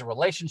quarterback, that he has a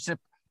relationship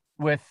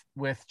with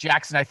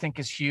Jackson, I think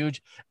is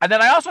huge. And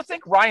then I also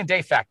think Ryan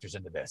Day factors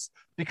into this,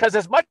 because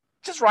as much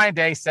as Ryan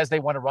Day says they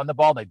want to run the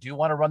ball, they do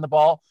want to run the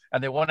ball,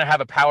 and they want to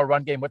have a power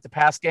run game with the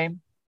pass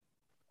game.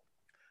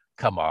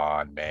 Come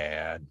on,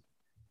 man.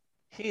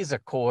 He's a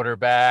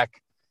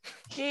quarterback.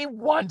 He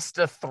wants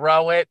to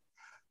throw it,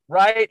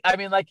 right? I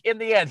mean, like, in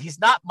the end, he's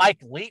not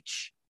Mike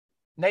Leach,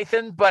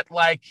 Nathan, but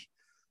like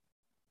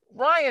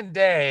Ryan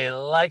Day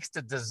likes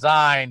to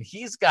design.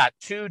 He's got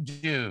two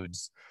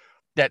dudes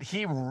that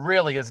he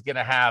really is going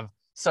to have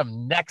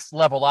some next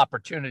level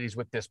opportunities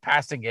with this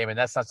passing game. And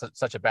that's not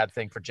such a bad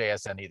thing for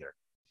JSN either.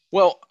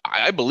 Well,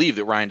 I believe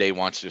that Ryan Day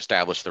wants to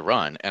establish the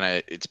run,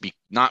 and it's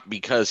not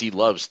because he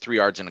loves 3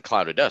 yards in a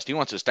cloud of dust. He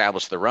wants to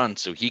establish the run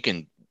so he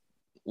can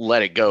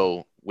let it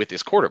go with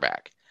his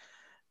quarterback.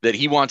 That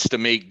he wants to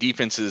make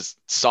defenses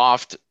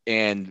soft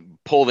and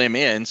pull them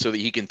in so that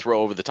he can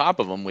throw over the top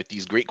of them with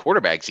these great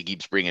quarterbacks he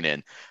keeps bringing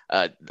in.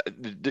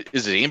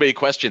 Does anybody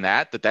question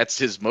that's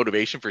his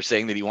motivation for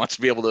saying that he wants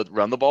to be able to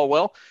run the ball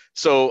well?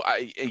 So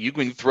you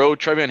can throw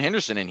Trevion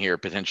Henderson in here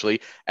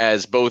potentially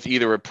as both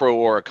either a pro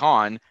or a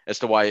con as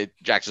to why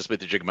Jackson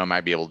Smith-Njigba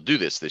might be able to do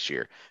this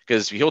year,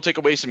 because he'll take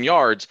away some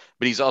yards,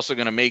 but he's also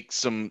going to make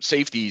some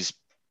safeties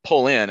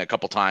pull in a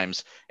couple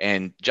times,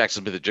 and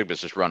Jackson Smith-Njigba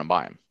is just running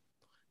by him.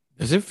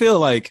 Does it feel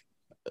like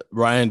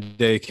Ryan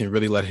Day can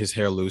really let his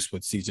hair loose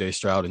with CJ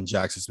Stroud and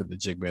Jackson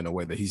Smith-Njigba in a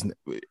way that he's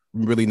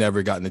really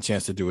never gotten a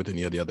chance to do with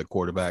any of the other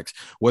quarterbacks?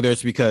 Whether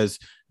it's because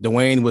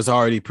Dwayne was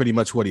already pretty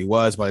much what he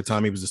was by the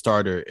time he was a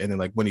starter, and then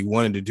like when he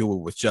wanted to do it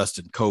with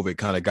Justin, COVID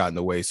kind of got in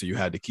the way, so you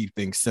had to keep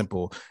things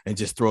simple and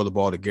just throw the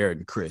ball to Garrett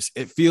and Chris.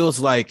 It feels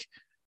like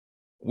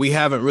we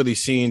haven't really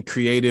seen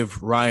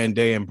creative Ryan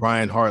Day and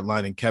Brian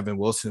Hartline and Kevin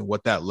Wilson,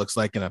 what that looks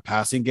like in a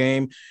passing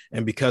game.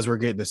 And because we're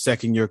getting a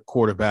second-year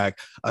quarterback,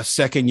 a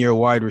second-year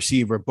wide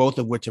receiver, both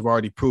of which have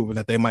already proven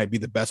that they might be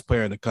the best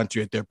player in the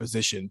country at their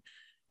position,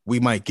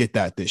 we might get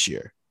that this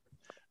year.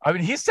 I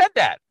mean, he said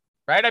that,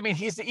 right? I mean,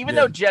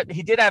 though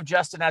he did have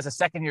Justin as a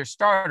second-year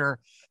starter,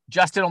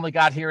 Justin only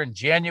got here in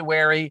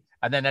January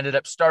and then ended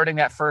up starting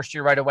that first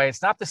year right away.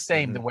 It's not the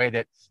same the way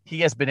that he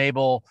has been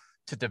able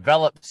to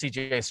develop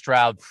CJ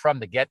Stroud from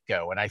the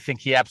get-go. And I think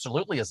he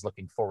absolutely is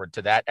looking forward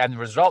to that. And the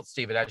results,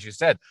 Stephen, as you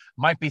said,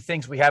 might be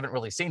things we haven't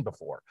really seen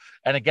before.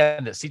 And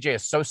again, that CJ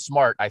is so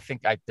smart. I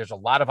think there's a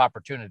lot of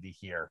opportunity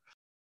here.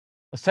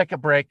 Let's take a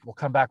break. We'll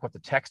come back what the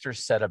texters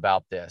said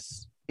about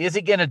this. Is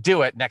he going to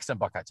do it? Next on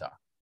Buckeye Talk.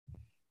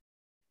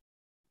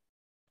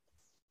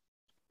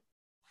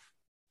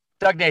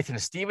 Doug, Nathan,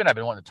 and Steven, I've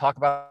been wanting to talk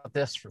about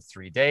this for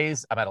 3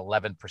 days. I'm at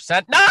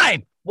 11%.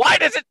 9! Why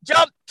does it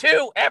jump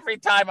 2 every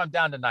time I'm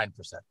down to 9%?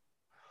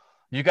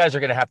 You guys are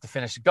going to have to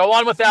finish. Go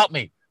on without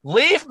me.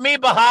 Leave me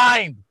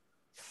behind.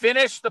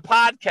 Finish the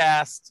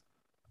podcast.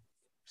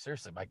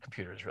 Seriously, my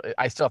computer is really,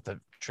 I still have to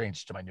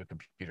change to my new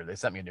computer. They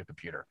sent me a new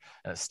computer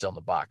and it's still in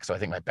the box. So I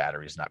think my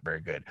battery is not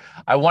very good.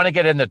 I want to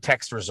get in the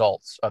text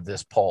results of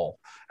this poll,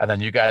 and then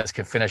you guys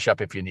can finish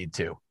up if you need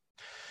to.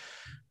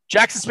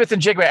 Jackson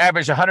Smith-Njigba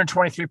averaged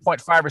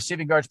 123.5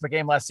 receiving yards per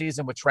game last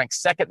season, which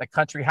ranks second in the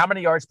country. How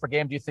many yards per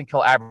game do you think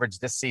he'll average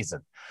this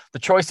season? The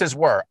choices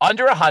were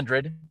under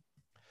 100,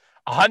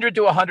 100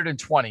 to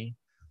 120,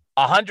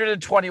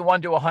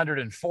 121 to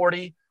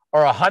 140,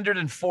 or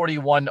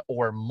 141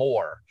 or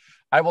more.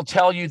 I will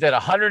tell you that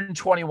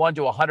 121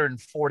 to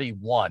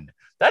 141,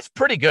 that's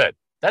pretty good.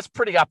 That's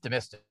pretty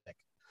optimistic.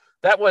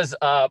 That was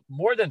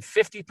more than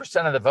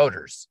 50% of the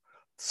voters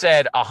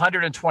said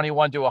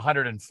 121 to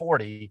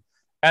 140.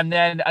 And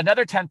then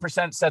another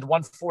 10% said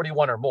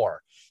 141 or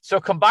more. So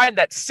combined,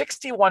 that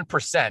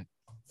 61%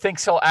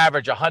 thinks he'll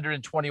average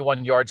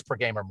 121 yards per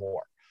game or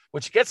more,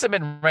 which gets him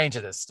in range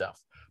of this stuff.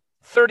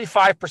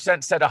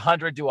 35% said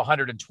 100 to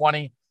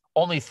 120.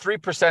 Only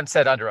 3%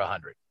 said under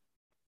 100.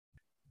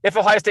 If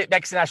Ohio State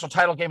makes the national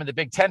title game in the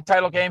Big Ten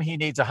title game, he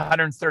needs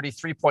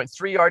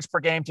 133.3 yards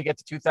per game to get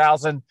to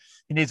 2,000.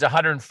 He needs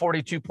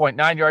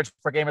 142.9 yards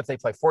per game if they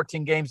play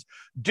 14 games.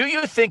 Do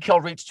you think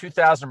he'll reach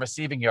 2,000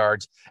 receiving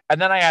yards?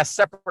 And then I asked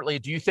separately,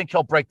 do you think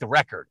he'll break the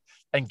record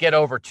and get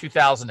over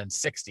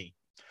 2,060?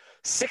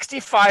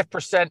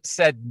 65%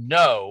 said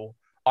no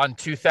on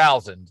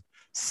 2,000.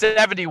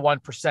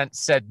 71%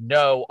 said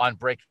no on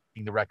breaking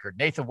the record.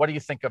 Nathan, what do you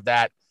think of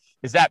that?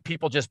 Is that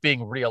people just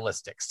being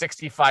realistic?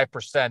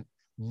 65%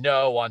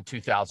 no on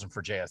 2,000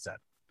 for JSN.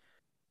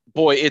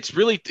 Boy,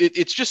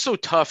 it's just so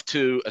tough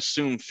to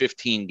assume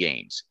 15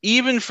 games,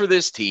 even for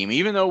this team,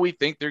 even though we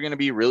think they're going to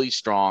be really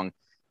strong,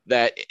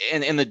 that,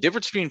 and the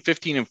difference between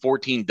 15 and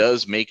 14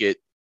 does make it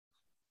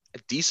a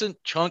decent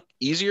chunk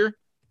easier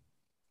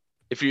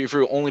if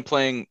you're only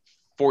playing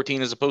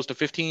 14 as opposed to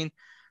 15.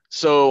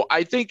 So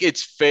I think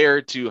it's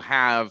fair to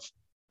have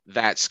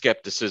that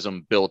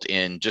skepticism built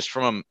in just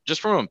from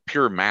a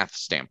pure math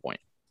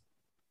standpoint.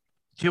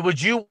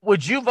 Would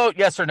you vote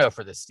yes or no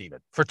for this, Steven?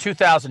 For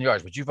 2,000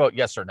 yards, would you vote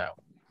yes or no?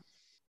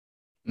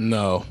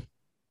 No.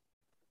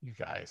 You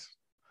guys.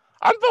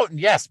 I'm voting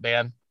yes,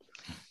 man.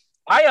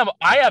 I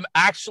am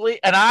actually,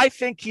 and I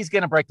think he's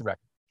going to break the record.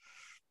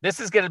 This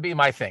is going to be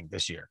my thing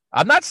this year.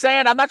 I'm not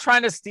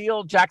trying to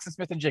steal Jackson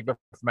Smith-Njigba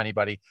from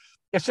anybody.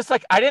 It's just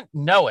like, I didn't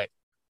know it.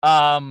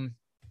 I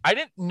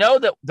didn't know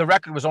that the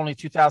record was only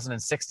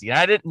 2,060. And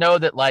I didn't know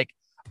that like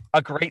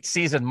a great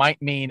season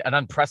might mean an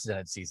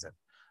unprecedented season.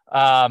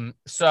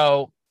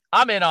 So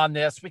I'm in on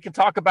this. We can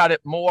talk about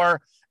it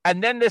more.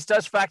 And then this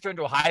does factor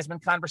into a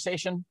Heisman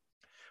conversation.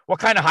 What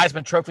kind of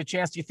Heisman Trophy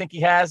chance do you think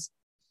he has?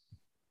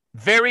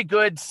 Very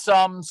good,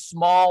 some,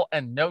 small,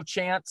 and no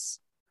chance.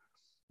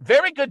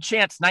 Very good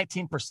chance,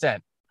 19%.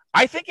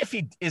 I think if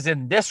he is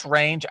in this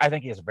range, I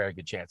think he has a very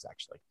good chance,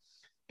 actually,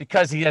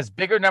 because he has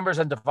bigger numbers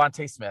than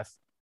Devontae Smith.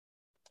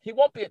 He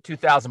won't be at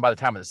 2,000 by the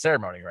time of the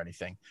ceremony or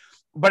anything,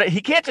 but he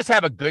can't just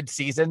have a good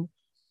season.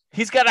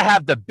 He's got to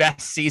have the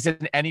best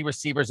season any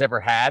receiver's ever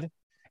had.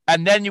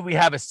 And then we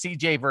have a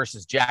CJ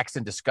versus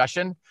Jackson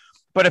discussion.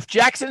 But if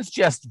Jackson's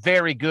just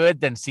very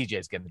good, then CJ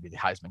is going to be the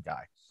Heisman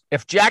guy.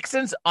 If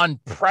Jackson's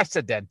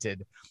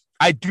unprecedented,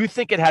 I do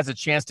think it has a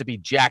chance to be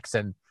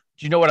Jackson.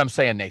 Do you know what I'm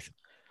saying, Nathan?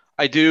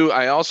 I do.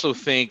 I also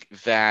think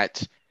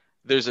that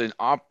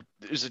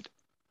CJ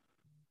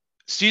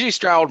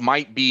Stroud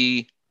might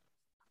be,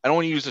 I don't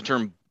want to use the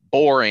term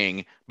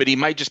boring, but he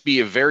might just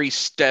be a very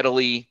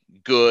steadily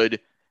good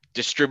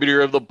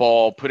distributor of the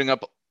ball, putting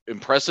up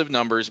impressive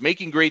numbers,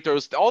 making great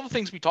throws, all the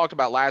things we talked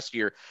about last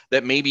year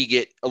that maybe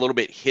get a little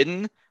bit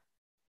hidden.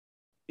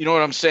 You know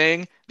what I'm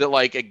saying? That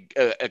like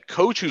a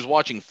coach who's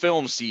watching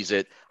film sees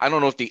it. I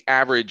don't know if the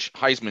average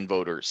Heisman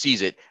voter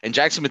sees it. And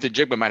Jackson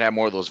Smith-Njigba might have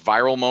more of those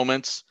viral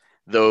moments,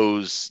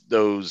 those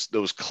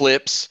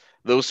clips,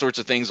 those sorts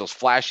of things, those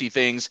flashy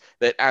things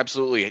that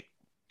absolutely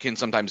can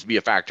sometimes be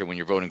a factor when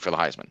you're voting for the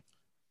Heisman.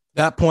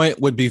 That point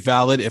would be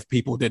valid if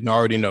people didn't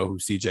already know who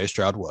CJ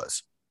Stroud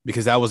was,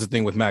 because that was the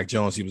thing with Mac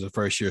Jones. He was a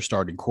first-year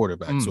starting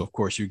quarterback. So, of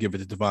course, you give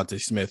it to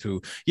Devontae Smith,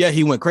 who, yeah,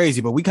 he went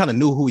crazy, but we kind of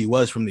knew who he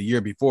was from the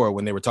year before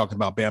when they were talking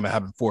about Bama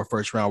having 4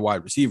 first-round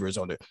wide receivers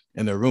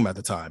in their room at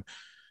the time.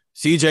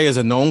 CJ is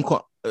a known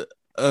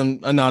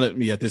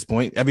anonymity at this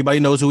point. Everybody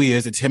knows who he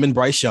is. It's him and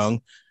Bryce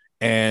Young,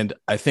 and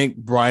I think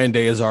Brian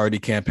Day is already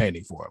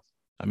campaigning for him.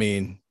 I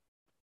mean,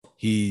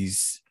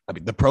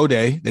 the pro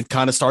day, it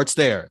kind of starts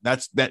there.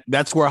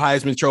 That's where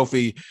Heisman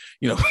Trophy,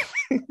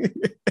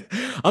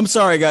 I'm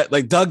sorry,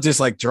 like Doug just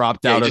like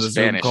dropped out of the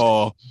Zoom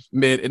call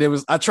mid,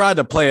 and I tried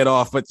to play it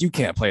off, but you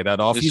can't play that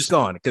off. He's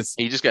gone because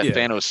he just got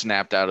Thanos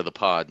snapped out of the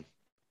pod.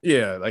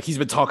 Yeah, like he's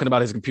been talking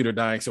about his computer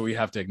dying, so we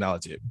have to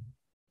acknowledge it.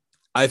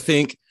 I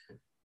think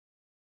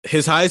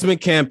his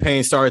Heisman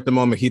campaign started the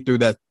moment he threw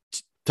that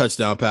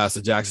touchdown pass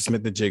to Jackson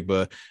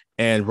Smith-Njigba.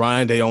 And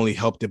Ryan Day only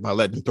helped it by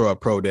letting him throw a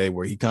pro day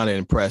where he kind of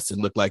impressed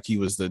and looked like he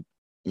was the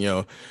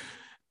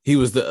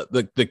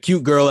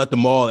cute girl at the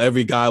mall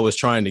every guy was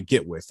trying to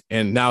get with.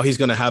 And now he's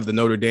going to have the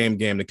Notre Dame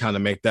game to kind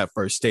of make that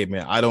first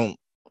statement. I don't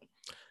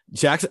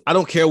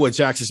care what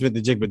Jackson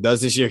Smith-Njigba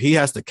does this year. He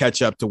has to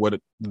catch up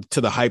to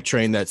the hype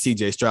train that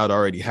CJ Stroud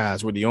already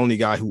has, where the only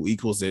guy who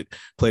equals it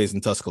plays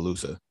in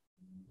Tuscaloosa.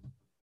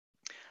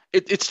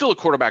 It's still a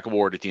quarterback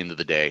award at the end of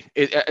the day.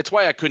 It's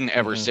why I couldn't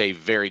ever say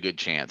very good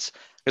chance.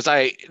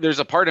 Because there's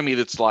a part of me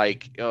that's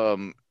like,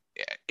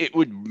 it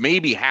would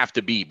maybe have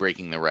to be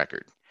breaking the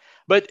record.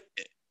 But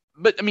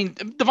I mean,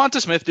 Devonta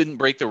Smith didn't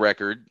break the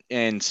record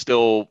and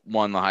still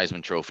won the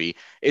Heisman Trophy.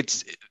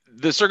 It's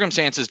the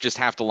circumstances just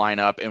have to line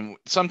up. And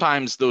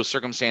sometimes those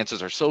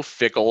circumstances are so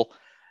fickle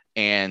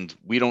and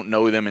we don't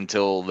know them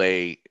until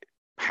they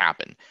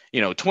happen.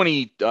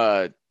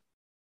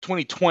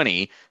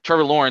 2020,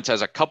 Trevor Lawrence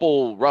has a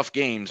couple rough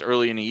games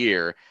early in the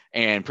year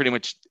and pretty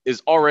much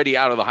is already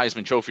out of the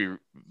Heisman Trophy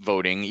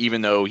voting,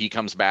 even though he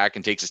comes back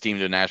and takes his team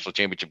to a national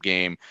championship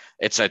game,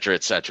 et cetera,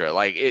 et cetera.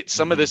 Like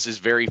some of this is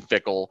very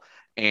fickle.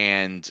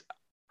 And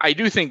I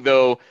do think,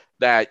 though,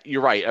 that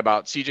you're right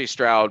about CJ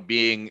Stroud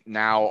being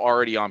now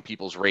already on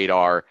people's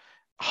radar,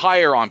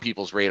 higher on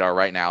people's radar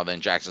right now than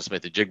Jackson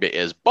Smith-Njigba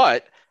is.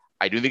 But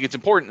I do think it's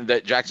important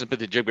that Jackson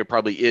Smith-Njigba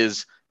probably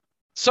is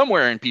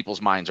somewhere in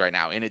people's minds right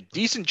now, in a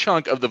decent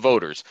chunk of the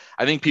voters.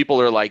 I think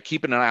people are like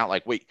keeping an eye out,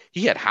 like, wait,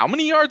 he had how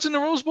many yards in the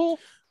Rose Bowl?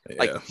 Yeah.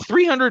 Like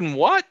 300 and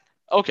what?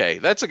 Okay,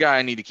 that's a guy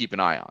I need to keep an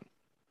eye on.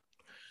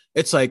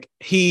 It's like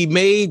he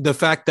made the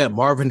fact that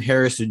Marvin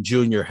Harrison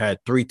Jr. had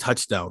 3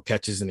 touchdown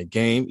catches in a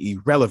game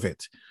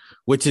irrelevant,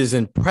 which is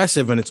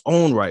impressive in its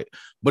own right.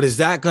 But is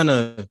that going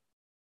to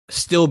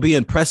still be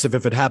impressive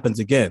if it happens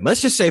again?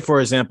 Let's just say, for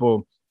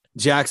example,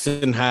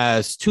 Jackson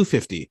has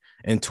 250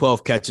 and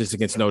 12 catches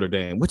against Notre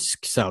Dame, which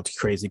sounds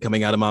crazy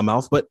coming out of my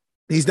mouth, but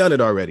he's done it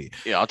already.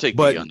 Yeah, I'll take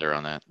the under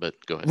on that, but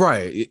go ahead.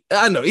 Right.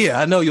 I know. Yeah,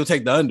 I know you'll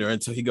take the under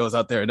until he goes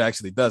out there and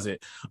actually does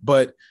it.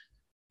 But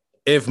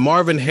if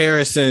Marvin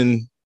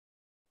Harrison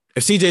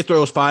if CJ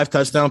throws 5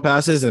 touchdown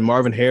passes and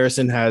Marvin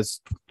Harrison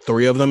has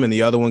 3 of them and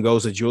the other one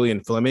goes to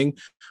Julian Fleming,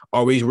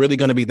 are we really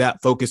going to be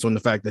that focused on the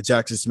fact that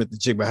Jackson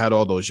Smith-Njigba had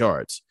all those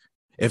yards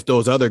if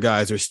those other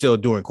guys are still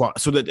doing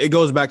so that it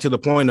goes back to the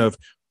point of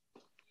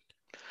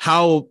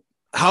how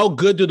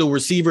good do the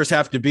receivers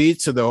have to be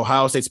so the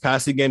Ohio State's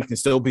passing game can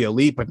still be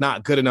elite, but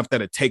not good enough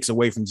that it takes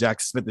away from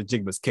Jackson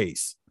Smith-Njigba's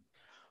case?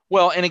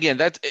 Well, and again,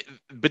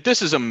 but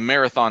this is a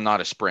marathon, not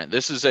a sprint.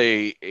 This is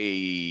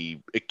a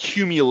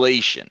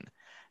accumulation,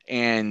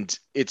 and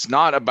it's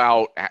not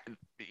about.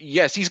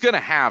 Yes, he's going to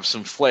have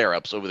some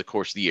flare-ups over the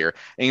course of the year,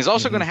 and he's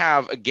also going to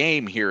have a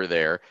game here or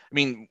there. I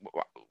mean,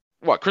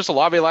 Chris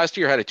Olave last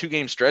year had a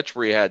 2-game stretch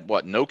where he had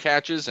no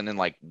catches and then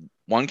like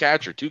 1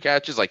 catch or 2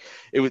 catches. Like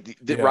it would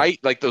right,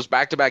 like those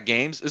back-to-back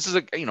games. This is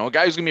a guy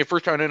who's going to be a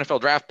first-round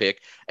NFL draft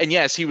pick, and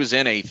yes, he was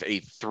in a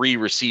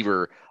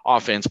 3-receiver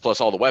offense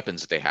plus all the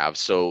weapons that they have.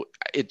 So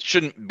it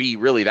shouldn't be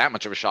really that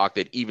much of a shock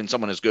that even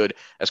someone as good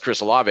as Chris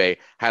Olave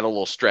had a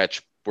little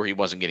stretch where he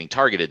wasn't getting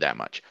targeted that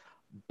much.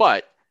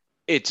 But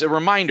it's a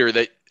reminder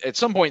that at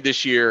some point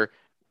this year,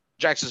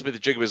 Jackson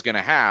Smith-Njigba is going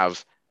to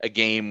have a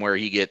game where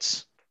he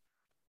gets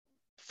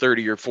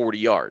 30 or 40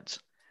 yards.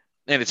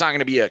 And it's not going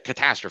to be a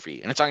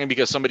catastrophe. And it's not going to be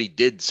because somebody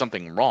did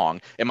something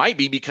wrong. It might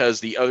be because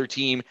the other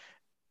team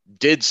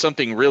did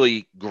something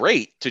really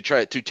great to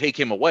try to take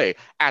him away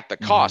at the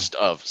cost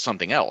of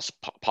something else,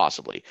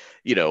 possibly.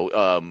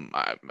 I'm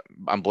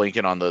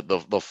blanking on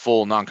the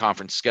full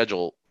non-conference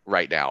schedule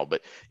right now,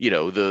 but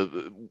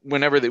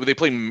whenever they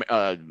play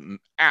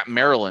at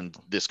Maryland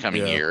this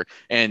coming year,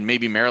 and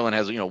maybe Maryland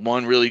has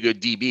one really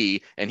good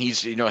DB, and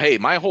he's hey,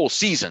 my whole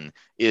season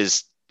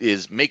is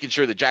making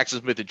sure that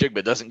Jackson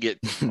Smith-Njigba doesn't get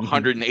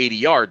 180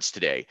 yards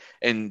today,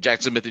 and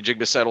Jackson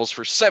Smith-Njigba settles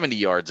for 70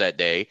 yards that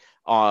day.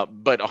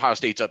 But Ohio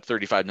State's up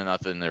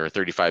 35-0 or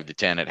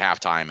 35-10 at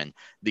halftime, and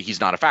he's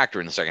not a factor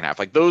in the second half.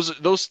 Like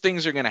those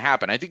things are going to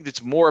happen. I think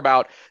it's more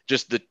about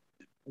just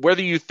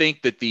whether you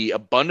think that the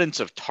abundance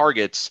of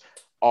targets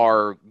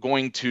are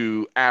going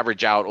to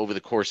average out over the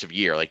course of a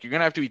year. Like you're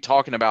going to have to be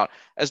talking about,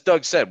 as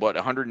Doug said,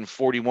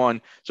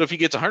 141. So if he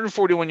gets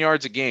 141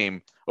 yards a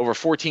game over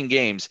 14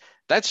 games,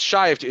 that's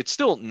shy of, it's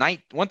still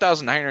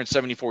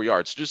 1,974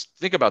 yards. Just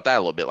think about that a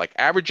little bit. Like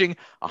averaging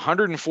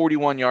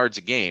 141 yards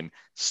a game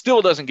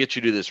still doesn't get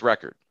you to this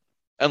record.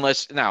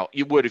 Unless, now,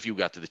 you would if you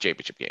got to the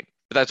championship game.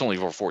 But that's only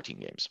for 14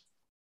 games.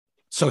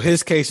 So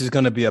his case is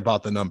going to be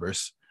about the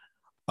numbers.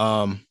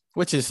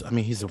 Which is,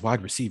 he's a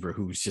wide receiver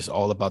who's just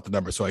all about the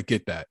numbers. So I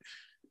get that.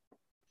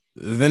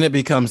 Then it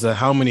becomes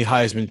how many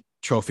Heisman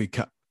Trophy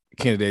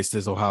candidates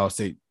does Ohio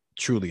State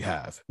truly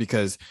have?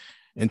 Because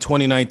in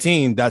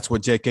 2019, that's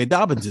what J.K.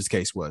 Dobbins'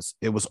 case was.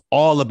 It was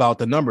all about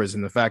the numbers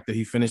and the fact that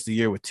he finished the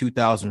year with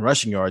 2,000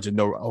 rushing yards, and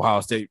no Ohio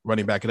State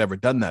running back had ever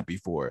done that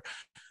before.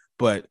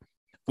 But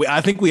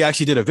I think we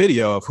actually did a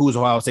video of who's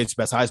Ohio State's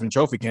best Heisman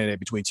Trophy candidate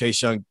between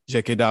Chase Young,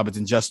 J.K. Dobbins,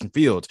 and Justin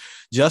Fields.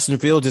 Justin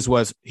Fields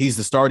he's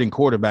the starting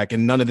quarterback,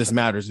 and none of this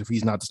matters if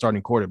he's not the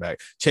starting quarterback.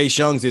 Chase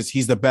Young's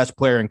he's the best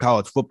player in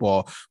college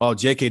football, while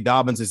J.K.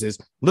 Dobbins is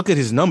look at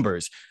his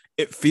numbers.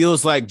 It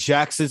feels like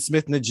Jackson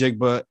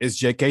Smith-Njigba is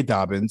J.K.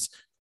 Dobbins,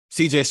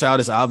 C.J. Stroud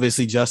is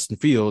obviously Justin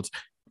Fields,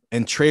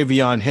 and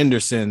Travion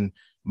Henderson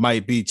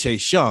might be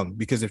Chase Young,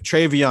 because if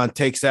Travion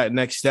takes that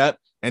next step,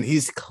 and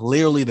he's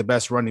clearly the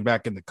best running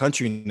back in the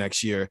country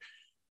next year,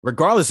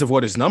 regardless of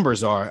what his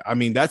numbers are.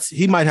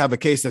 He might have a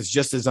case that's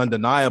just as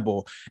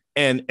undeniable.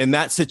 And in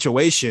that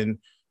situation,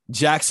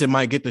 Jackson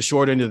might get the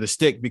short end of the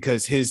stick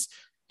because his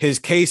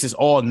case is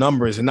all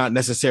numbers and not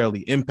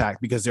necessarily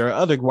impact, because there are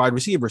other wide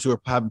receivers who are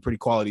having pretty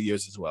quality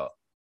years as well.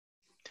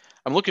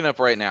 I'm looking up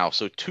right now.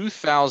 So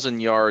 2,000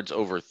 yards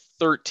over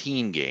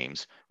 13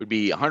 games would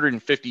be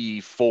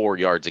 154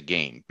 yards a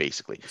game,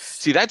 basically.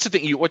 See, that's the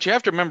thing. What you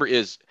have to remember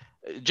is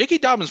J.K.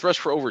 Dobbins rushed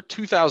for over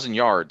 2,000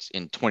 yards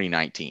in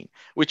 2019,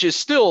 which is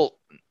still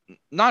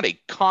not a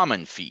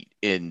common feat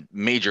in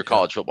major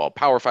college football,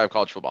 Power 5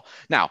 college football.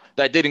 Now,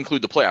 that did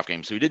include the playoff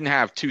game, so he didn't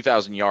have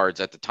 2,000 yards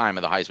at the time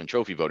of the Heisman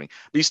Trophy voting,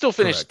 but he still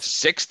finished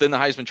sixth in the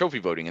Heisman Trophy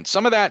voting. And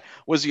some of that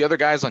was the other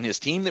guys on his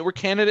team that were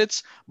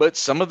candidates, but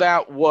some of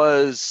that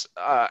was,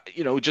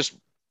 just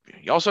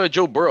you also had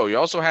Joe Burrow. You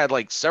also had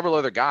like several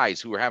other guys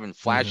who were having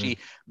flashy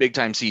big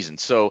time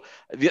seasons. So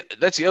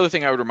that's the other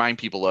thing I would remind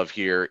people of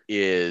here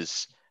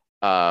is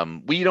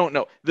we don't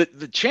know.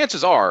 The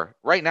chances are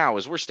right now,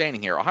 as we're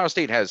standing here, Ohio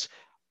State has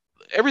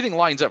everything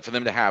lines up for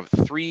them to have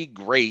 3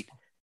 great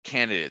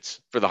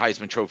candidates for the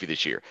Heisman Trophy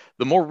this year.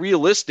 The more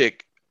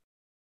realistic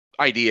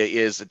idea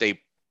is that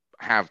they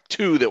have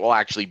 2 that will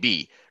actually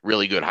be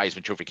really good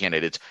Heisman Trophy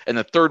candidates, and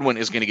the third one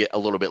is going to get a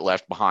little bit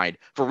left behind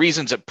for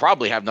reasons that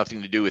probably have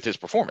nothing to do with his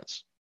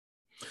performance.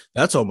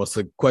 That's almost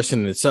a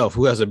question in itself.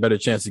 Who has a better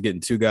chance of getting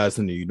 2 guys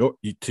to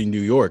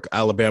New York,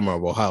 Alabama,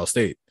 or Ohio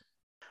State?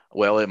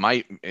 Well, it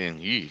might, and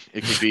it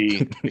could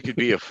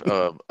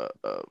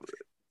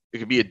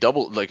be a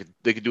double. Like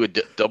they could do a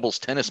doubles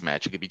tennis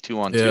match. It could be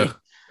 2-on-2.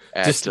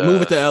 Just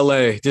move it to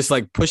LA. Just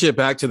like push it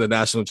back to the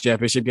national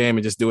championship game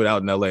and just do it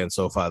out in LA and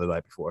SoFi the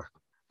night before.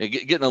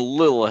 Getting a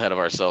little ahead of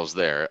ourselves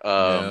there.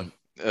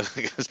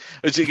 Because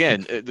it's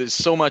again, there's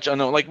so much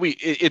unknown. Like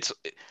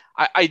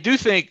I do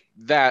think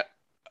that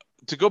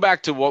to go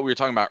back to what we were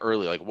talking about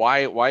earlier, like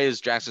why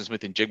is Jackson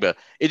Smith and Jigba?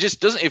 It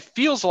just doesn't. It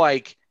feels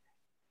like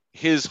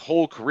his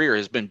whole career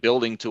has been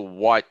building to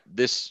what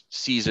this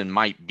season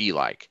might be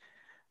like,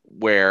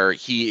 where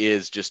he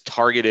is just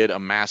targeted a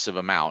massive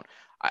amount.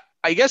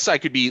 I guess I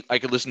could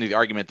listen to the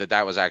argument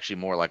that was actually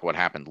more like what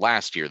happened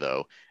last year,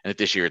 though, and that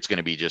this year it's going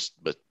to be just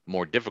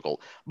more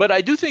difficult. But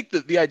I do think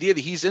that the idea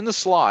that he's in the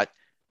slot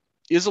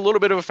is a little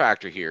bit of a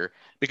factor here,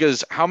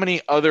 because how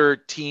many other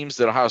teams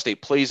that Ohio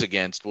State plays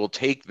against will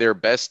take their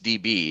best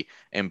DB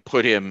and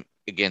put him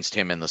against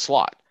him in the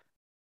slot?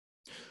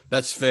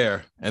 That's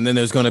fair. And then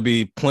there's going to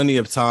be plenty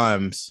of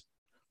times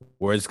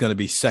where it's going to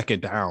be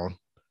second down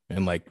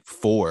and like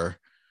 4,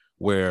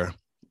 where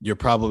you're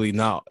probably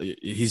not,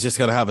 he's just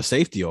going to have a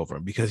safety over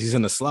him because he's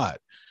in the slot,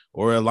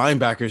 or a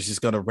linebacker is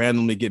just going to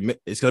randomly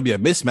it's going to be a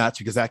mismatch,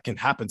 because that can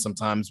happen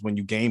sometimes when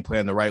you game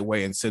plan the right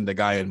way and send the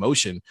guy in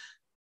motion.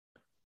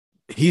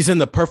 He's in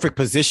the perfect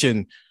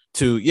position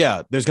to,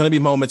 there's going to be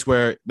moments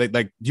where they,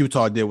 like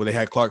Utah did, where they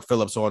had Clark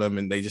Phillips on him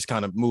and they just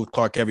kind of moved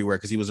Clark everywhere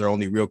because he was their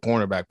only real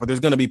cornerback. But there's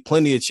going to be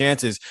plenty of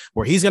chances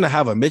where he's going to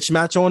have a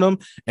mismatch on him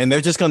and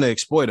they're just going to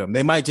exploit him.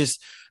 They might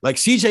just, like,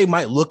 CJ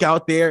might look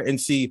out there and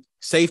see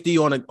safety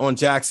on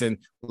Jackson,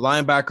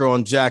 linebacker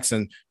on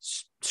Jackson,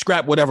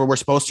 scrap whatever we're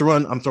supposed to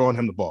run, I'm throwing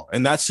him the ball.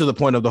 And that's to the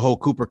point of the whole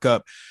Cooper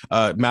Kupp,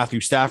 Matthew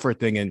Stafford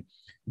thing, and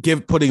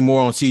putting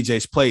more on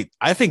CJ's plate.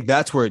 I think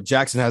that's where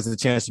Jackson has the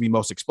chance to be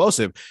most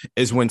explosive,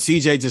 is when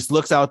CJ just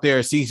looks out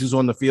there, sees who's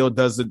on the field,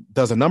 does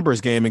a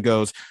numbers game and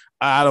goes,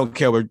 I don't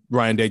care what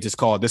Ryan Day just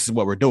called. This is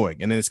what we're doing.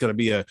 And then it's going to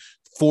be a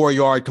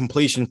 4-yard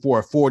completion for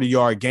a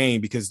 40-yard gain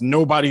because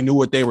nobody knew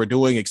what they were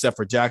doing except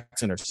for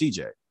Jackson or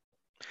CJ.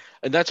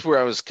 And that's where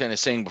I was kind of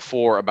saying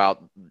before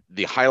about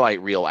the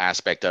highlight reel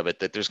aspect of it,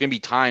 that there's going to be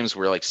times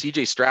where like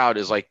CJ Stroud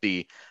is like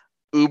the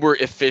uber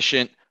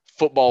efficient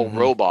football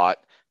robot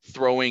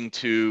throwing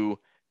to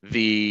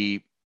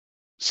the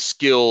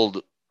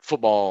skilled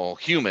football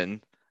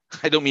human.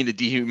 I don't mean to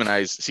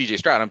dehumanize CJ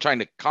Stroud. I'm trying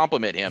to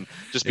compliment him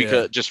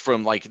just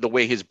from like the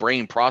way his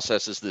brain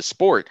processes this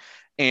sport,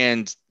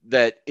 and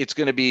that it's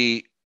going to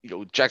be,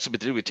 Jackson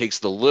Smith takes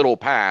the little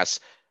pass,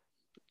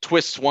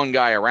 twists one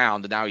guy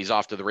around, and now he's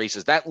off to the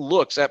races. That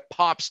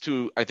pops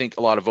to, I think,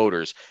 a lot of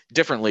voters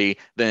differently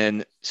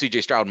than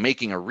CJ Stroud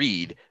making a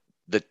read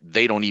that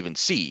they don't even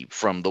see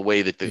from the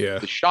way that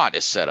the shot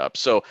is set up.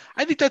 So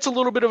I think that's a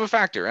little bit of a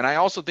factor. And I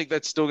also think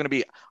that's still going to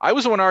be, I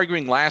was the one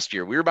arguing last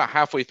year. We were about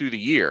halfway through the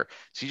year.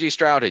 CJ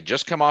Stroud had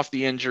just come off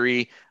the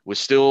injury, was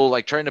still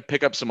like trying to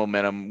pick up some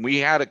momentum. We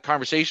had a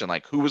conversation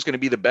like who was going to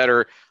be the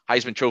better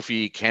Heisman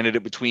Trophy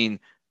candidate between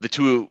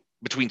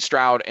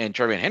Stroud and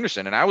TreVeyon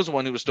Henderson. And I was the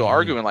one who was still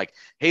arguing like,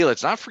 hey,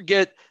 let's not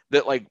forget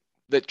that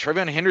that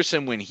TreVeyon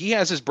Henderson, when he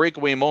has his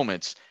breakaway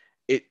moments,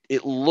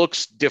 it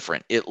looks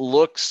different. It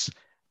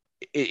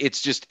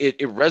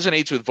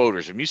resonates with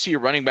voters. When you see a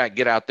running back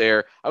get out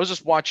there, I was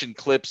just watching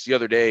clips the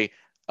other day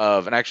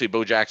and actually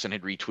Bo Jackson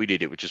had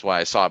retweeted it, which is why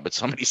I saw it. But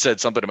somebody said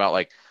something about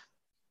like,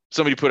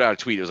 somebody put out a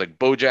tweet. It was like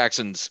Bo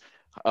Jackson's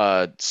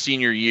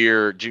senior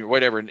year, junior,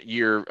 whatever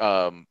year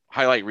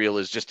highlight reel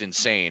is just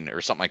insane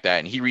or something like that.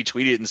 And he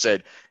retweeted it and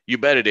said, you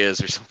bet it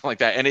is, or something like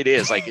that. And it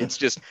is like, it's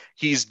just,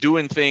 he's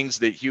doing things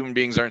that human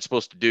beings aren't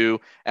supposed to do.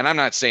 And I'm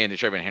not saying that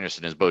TreVeyon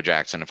Henderson is Bo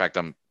Jackson. In fact,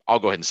 I'll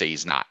go ahead and say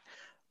he's not.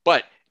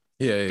 But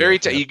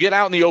you get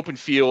out in the open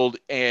field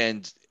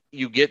and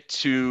you get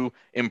to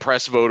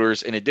impress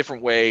voters in a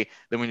different way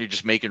than when you're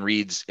just making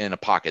reads in a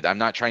pocket. I'm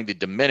not trying to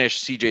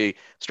diminish CJ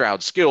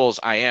Stroud's skills.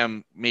 I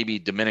am maybe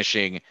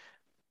diminishing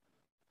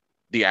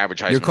the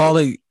average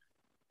Heisman.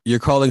 You're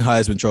calling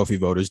Heisman Trophy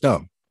voters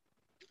dumb.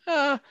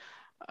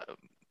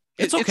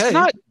 It's okay. It's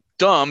not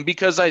dumb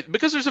because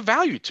there's a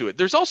value to it.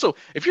 There's also,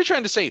 if you're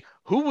trying to say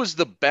who was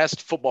the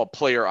best football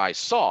player I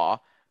saw,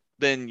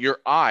 then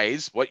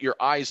what your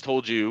eyes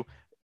told you,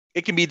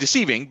 it can be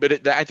deceiving,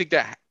 but I think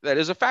that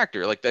is a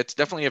factor. Like that's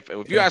definitely,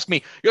 if you ask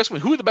me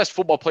who are the best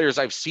football players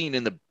I've seen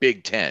in the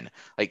Big Ten,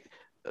 like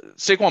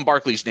Saquon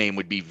Barkley's name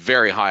would be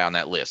very high on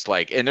that list.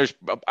 Like, and there's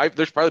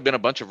probably been a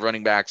bunch of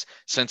running backs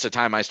since the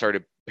time I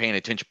started paying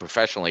attention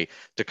professionally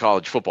to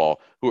college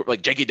football who are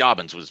like J.K.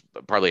 Dobbins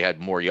probably had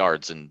more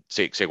yards than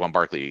Saquon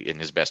Barkley in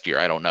his best year.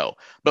 I don't know,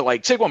 but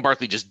like Saquon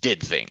Barkley just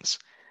did things.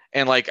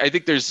 And like, I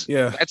think that's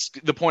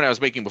the point I was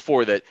making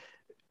before, that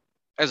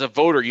as a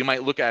voter, you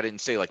might look at it and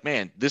say like,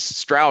 man, this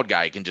Stroud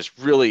guy can just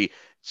really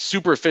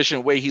super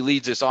efficient way he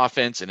leads this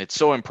offense. And it's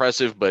so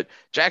impressive, but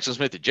Jackson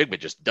Smith-Njigba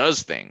just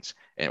does things,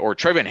 or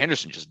TreVeyon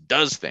Henderson just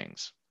does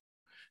things.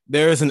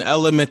 There is an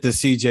element to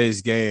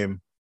CJ's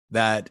game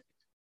that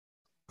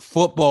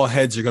football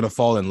heads are going to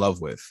fall in love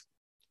with,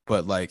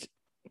 but like,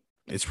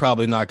 it's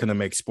probably not going to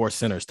make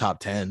SportsCenter's top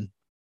 10.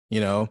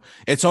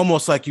 It's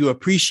almost like you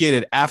appreciate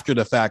it after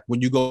the fact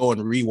when you go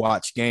and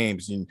rewatch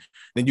games, and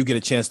then you get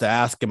a chance to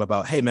ask him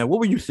about, hey man,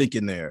 what were you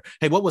thinking there?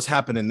 Hey, what was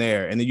happening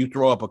there? And then you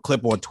throw up a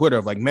clip on Twitter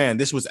of like, man,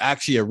 this was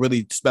actually a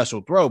really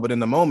special throw. But in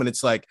the moment,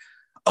 it's like,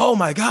 oh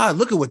my God,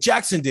 look at what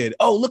Jackson did.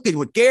 Oh, look at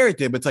what Garrett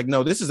did. But it's like,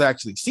 no, this is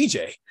actually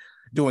CJ.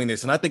 doing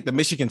this. And I think the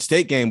Michigan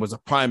State game was a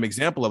prime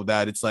example of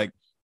that. It's like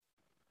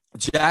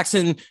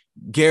Jackson,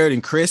 Garrett,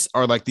 and Chris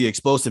are like the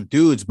explosive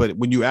dudes. But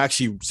when you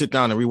actually sit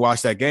down and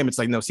rewatch that game, it's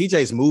like, no,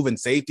 CJ's moving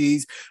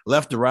safeties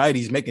left to right.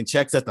 He's making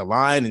checks at the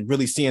line and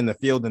really seeing the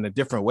field in a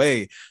different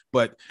way.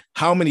 But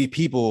how many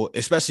people,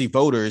 especially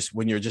voters,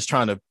 when you're just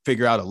trying to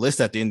figure out a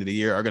list at the end of the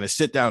year, are going to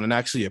sit down and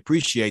actually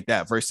appreciate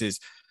that versus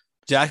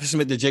Jackson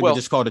Smith-Njigba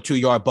just called a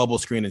 2-yard bubble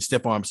screen and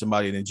stiff arm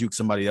somebody and then juke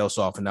somebody else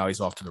off, and now he's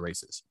off to the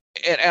races.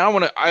 And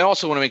I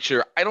also want to make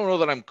sure, I don't know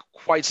that I'm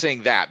quite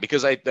saying that,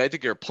 because I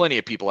think there are plenty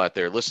of people out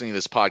there listening to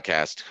this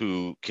podcast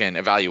who can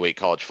evaluate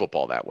college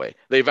football that way.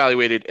 They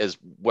evaluate it as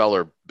well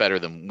or better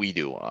than we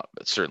do,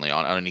 certainly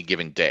on any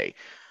given day.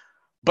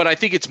 But I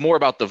think it's more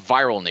about the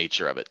viral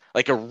nature of it.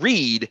 Like a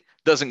read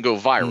doesn't go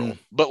viral,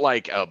 but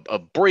like a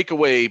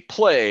breakaway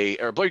play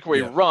or a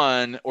breakaway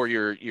run, or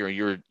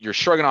you're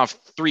shrugging off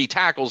 3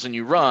 tackles and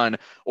you run,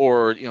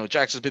 or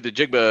Jackson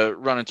Smith-Njigba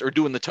running or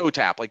doing the toe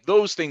tap, like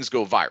those things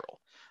go viral.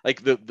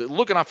 Like the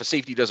looking off a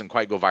safety doesn't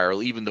quite go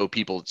viral, even though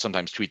people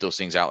sometimes tweet those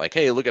things out like,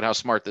 hey, look at how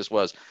smart this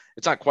was.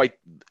 It's not quite,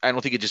 I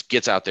don't think it just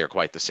gets out there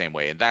quite the same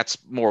way. And that's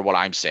more what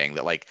I'm saying,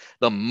 that like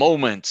the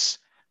moments,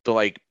 the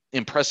like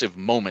impressive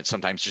moments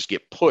sometimes just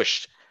get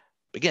pushed.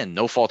 Again,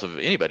 no fault of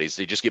anybody's.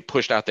 They just get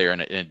pushed out there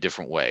in a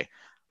different way.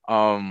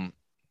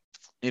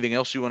 Anything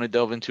else you want to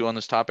delve into on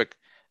this topic?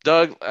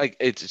 Doug,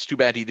 it's too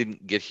bad he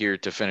didn't get here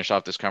to finish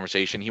off this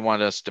conversation. He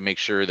wanted us to make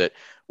sure that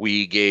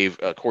we gave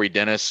Corey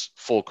Dennis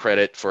full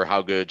credit for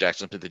how good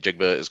Jackson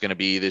Smith-Njigba is going to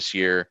be this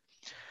year.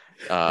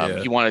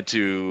 He wanted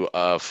to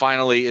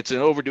finally, it's an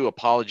overdue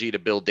apology to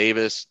Bill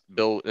Davis.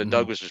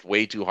 Doug was just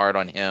way too hard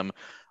on him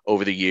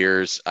over the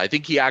years. I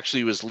think he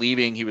actually was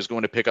leaving. He was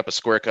going to pick up a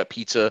square cut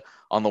pizza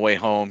on the way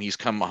home. He's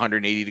come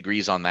 180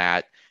 degrees on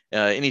that.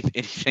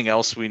 Anything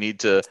else we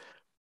need to?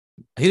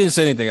 He didn't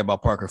say anything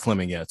about Parker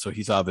Fleming yet, so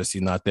he's obviously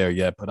not there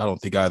yet. But I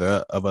don't think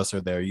either of us are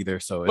there either.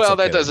 So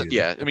that doesn't.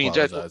 Yeah, I mean,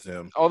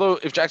 although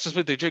if Jackson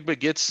Smith-Njigba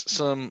gets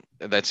some,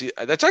 that's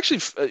actually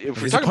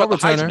if we're talking about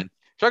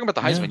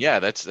the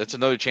Heisman, that's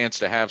another chance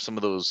to have some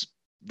of those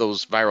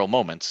viral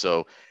moments.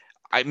 So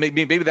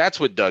maybe that's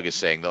what Doug is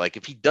saying. That like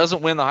if he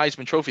doesn't win the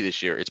Heisman Trophy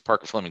this year, it's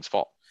Parker Fleming's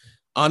fault.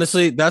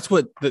 Honestly,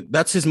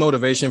 that's his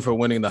motivation for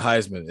winning the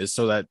Heisman, is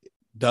so that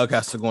Doug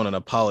has to go on an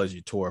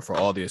apology tour for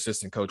all the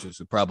assistant coaches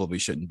who probably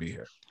shouldn't be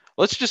here.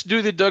 Let's just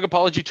do the Doug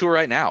apology tour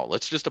right now.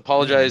 Let's just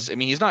apologize. I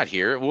mean, he's not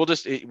here.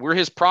 We're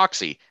his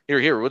proxy.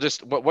 Here. We'll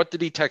just, what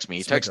did he text me?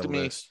 He texted me.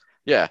 List.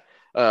 Yeah.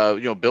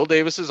 Bill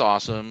Davis is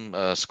awesome.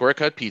 Square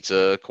cut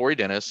pizza, Corey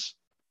Dennis.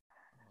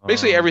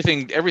 Basically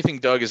everything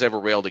Doug has ever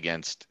railed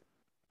against.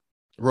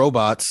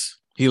 Robots.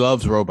 He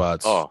loves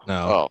robots.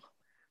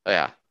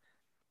 Yeah.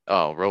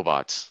 Oh,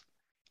 robots.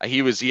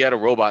 He had a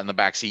robot in the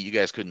back seat. You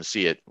guys couldn't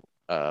see it.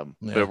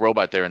 But a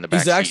robot there in the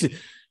back seat.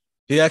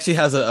 He actually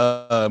has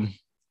a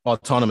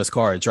autonomous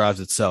car. It drives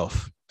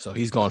itself. So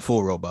he's gone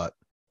full robot.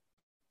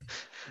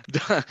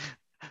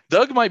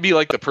 Doug might be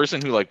like the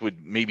person who like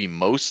would maybe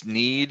most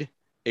need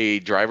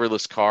a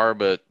driverless car,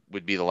 but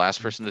would be the last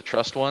person to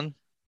trust one.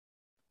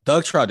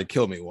 Doug tried to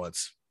kill me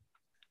once.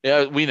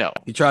 Yeah, we know.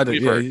 He tried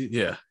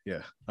to.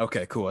 Yeah.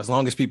 Okay, cool. As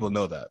long as people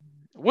know that.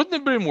 Wouldn't it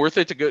have been worth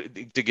it to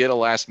get a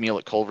last meal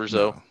at Culver's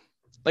though?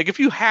 Like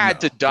if you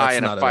had to die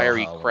in a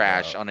fiery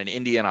crash on an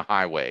Indiana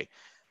highway,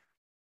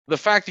 the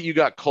fact that you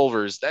got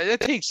Culver's,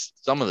 that takes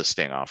some of the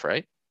sting off,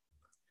 right?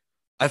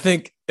 I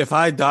think if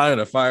I die in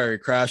a fiery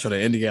crash on an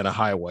Indiana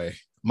highway,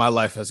 my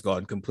life has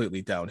gone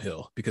completely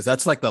downhill, because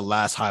that's like the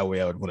last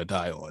highway I would want to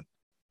die on.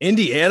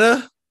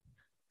 Indiana?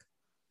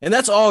 And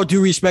that's all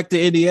due respect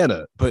to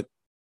Indiana. But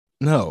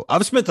no,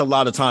 I've spent a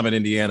lot of time in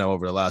Indiana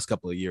over the last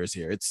couple of years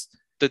here.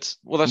 That's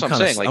what I'm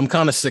saying. Like, I'm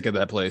kind of sick of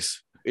that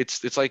place.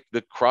 It's like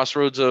the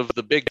crossroads of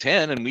the Big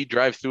Ten, and we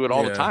drive through it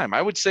all the time.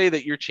 I would say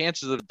that your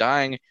chances of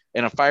dying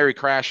in a fiery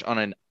crash on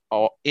an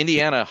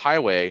Indiana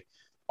highway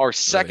are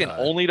second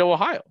only to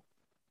Ohio.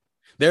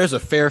 There's a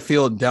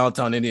Fairfield in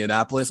downtown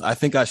Indianapolis. I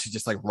think I should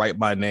just like write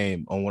my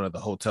name on one of the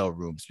hotel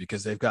rooms,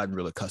 because they've gotten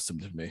real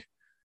accustomed to me.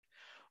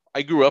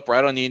 I grew up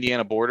right on the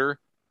Indiana border,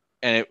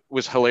 and it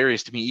was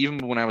hilarious to me,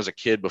 even when I was a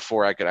kid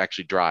before I could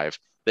actually drive,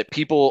 that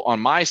people on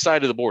my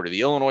side of the border,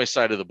 the Illinois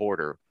side of the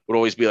border, would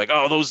always be like,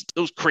 oh,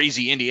 those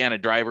crazy Indiana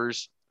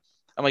drivers.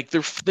 I'm like,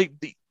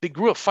 they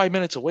grew up 5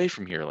 minutes away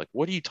from here. Like,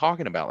 what are you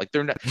talking about? Like,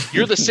 they're not.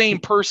 You're the same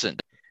person.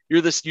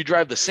 You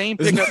drive the same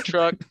pickup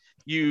truck.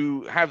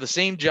 You have the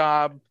same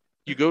job.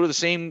 You go to the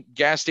same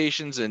gas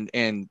stations and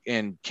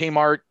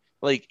Kmart.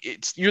 Like,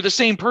 you're the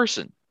same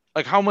person.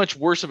 Like, how much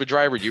worse of a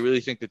driver do you really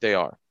think that they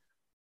are?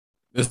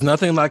 There's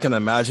nothing like an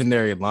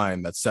imaginary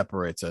line that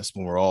separates us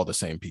when we're all the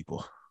same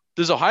people.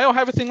 Does Ohio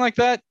have a thing like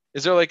that?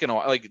 Is there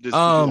do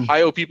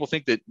Ohio people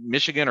think that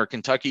Michigan or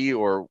Kentucky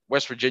or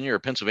West Virginia or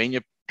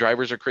Pennsylvania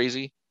drivers are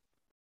crazy?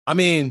 I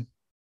mean,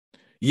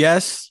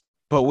 yes,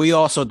 but we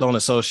also don't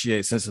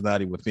associate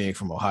Cincinnati with being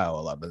from Ohio a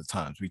lot of the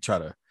times. We try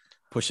to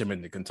push them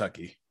into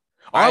Kentucky.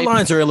 Our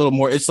lines are a little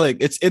more. It's like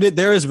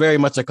there is very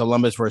much a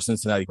Columbus versus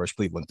Cincinnati versus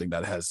Cleveland thing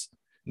that has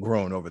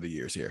grown over the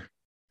years here.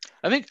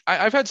 I think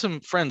I've had some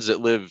friends that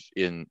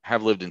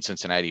have lived in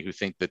Cincinnati who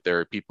think that there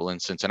are people in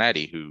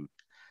Cincinnati who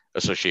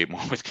associate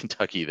more with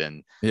Kentucky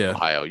than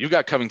Ohio. You've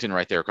got Covington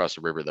right there across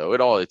the river, though.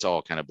 It's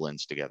all kind of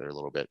blends together a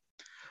little bit.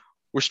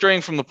 We're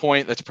straying from the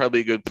point. That's probably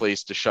a good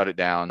place to shut it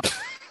down.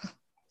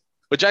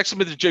 But Jackson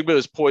Smith-Njigba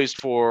is poised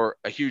for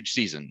a huge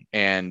season,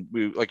 and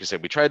like I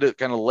said, we tried to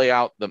kind of lay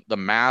out the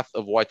math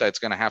of what that's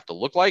going to have to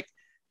look like.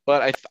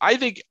 But I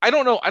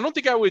don't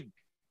think I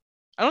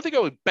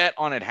would bet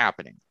on it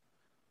happening.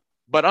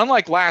 But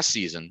unlike last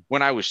season,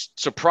 when I was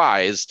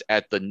surprised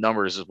at the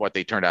numbers of what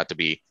they turned out to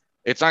be,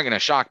 it's not going to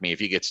shock me if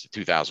he gets to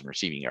 2,000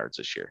 receiving yards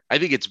this year. I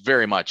think it's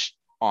very much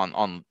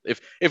on if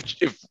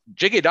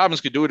J.K.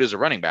 Dobbins could do it as a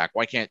running back,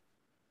 why can't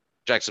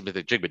Jackson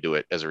Smith-Njigba do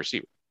it as a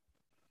receiver?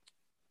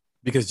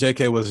 Because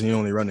J.K. was the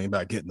only running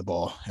back getting the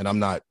ball, and I'm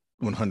not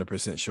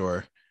 100%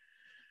 sure.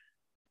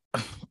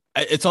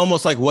 It's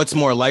almost like what's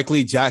more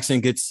likely, Jackson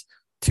gets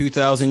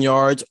 2,000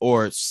 yards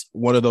or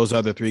one of those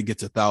other three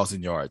gets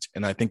 1,000 yards.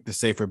 And I think the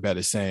safer bet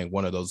is saying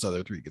one of those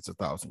other three gets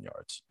 1,000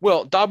 yards.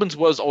 Well, Dobbins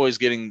was always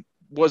getting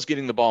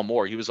the ball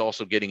more. He was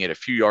also getting it a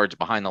few yards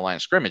behind the line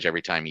of scrimmage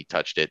every time he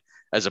touched it,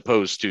 as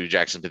opposed to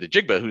Jackson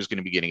Smith-Njigba, who's going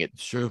to be getting it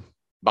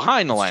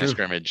behind the line of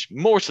scrimmage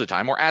most of the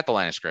time, or at the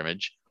line of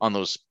scrimmage on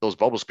those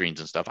bubble screens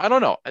and stuff. I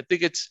don't know. I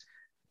think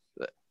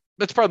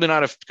that's probably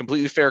not a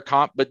completely fair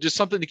comp, but just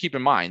something to keep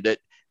in mind that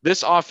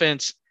this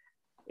offense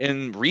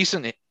in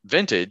recent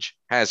vintage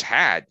has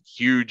had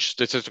huge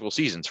statistical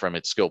seasons from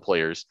its skill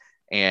players.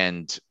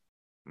 And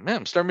man,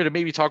 I'm starting to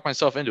maybe talk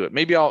myself into it.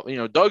 Maybe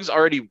Doug's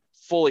already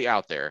fully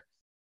out there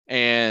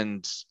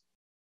and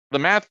the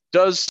math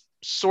does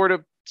sort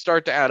of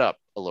start to add up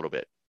a little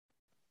bit.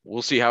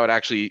 We'll see how it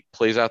actually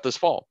plays out this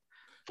fall.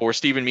 For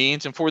Stephen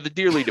Means and for the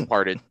dearly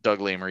departed Doug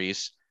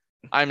Lesmerises,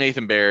 I'm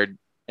Nathan Baird,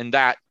 and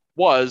that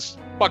was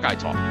Buckeye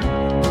Talk.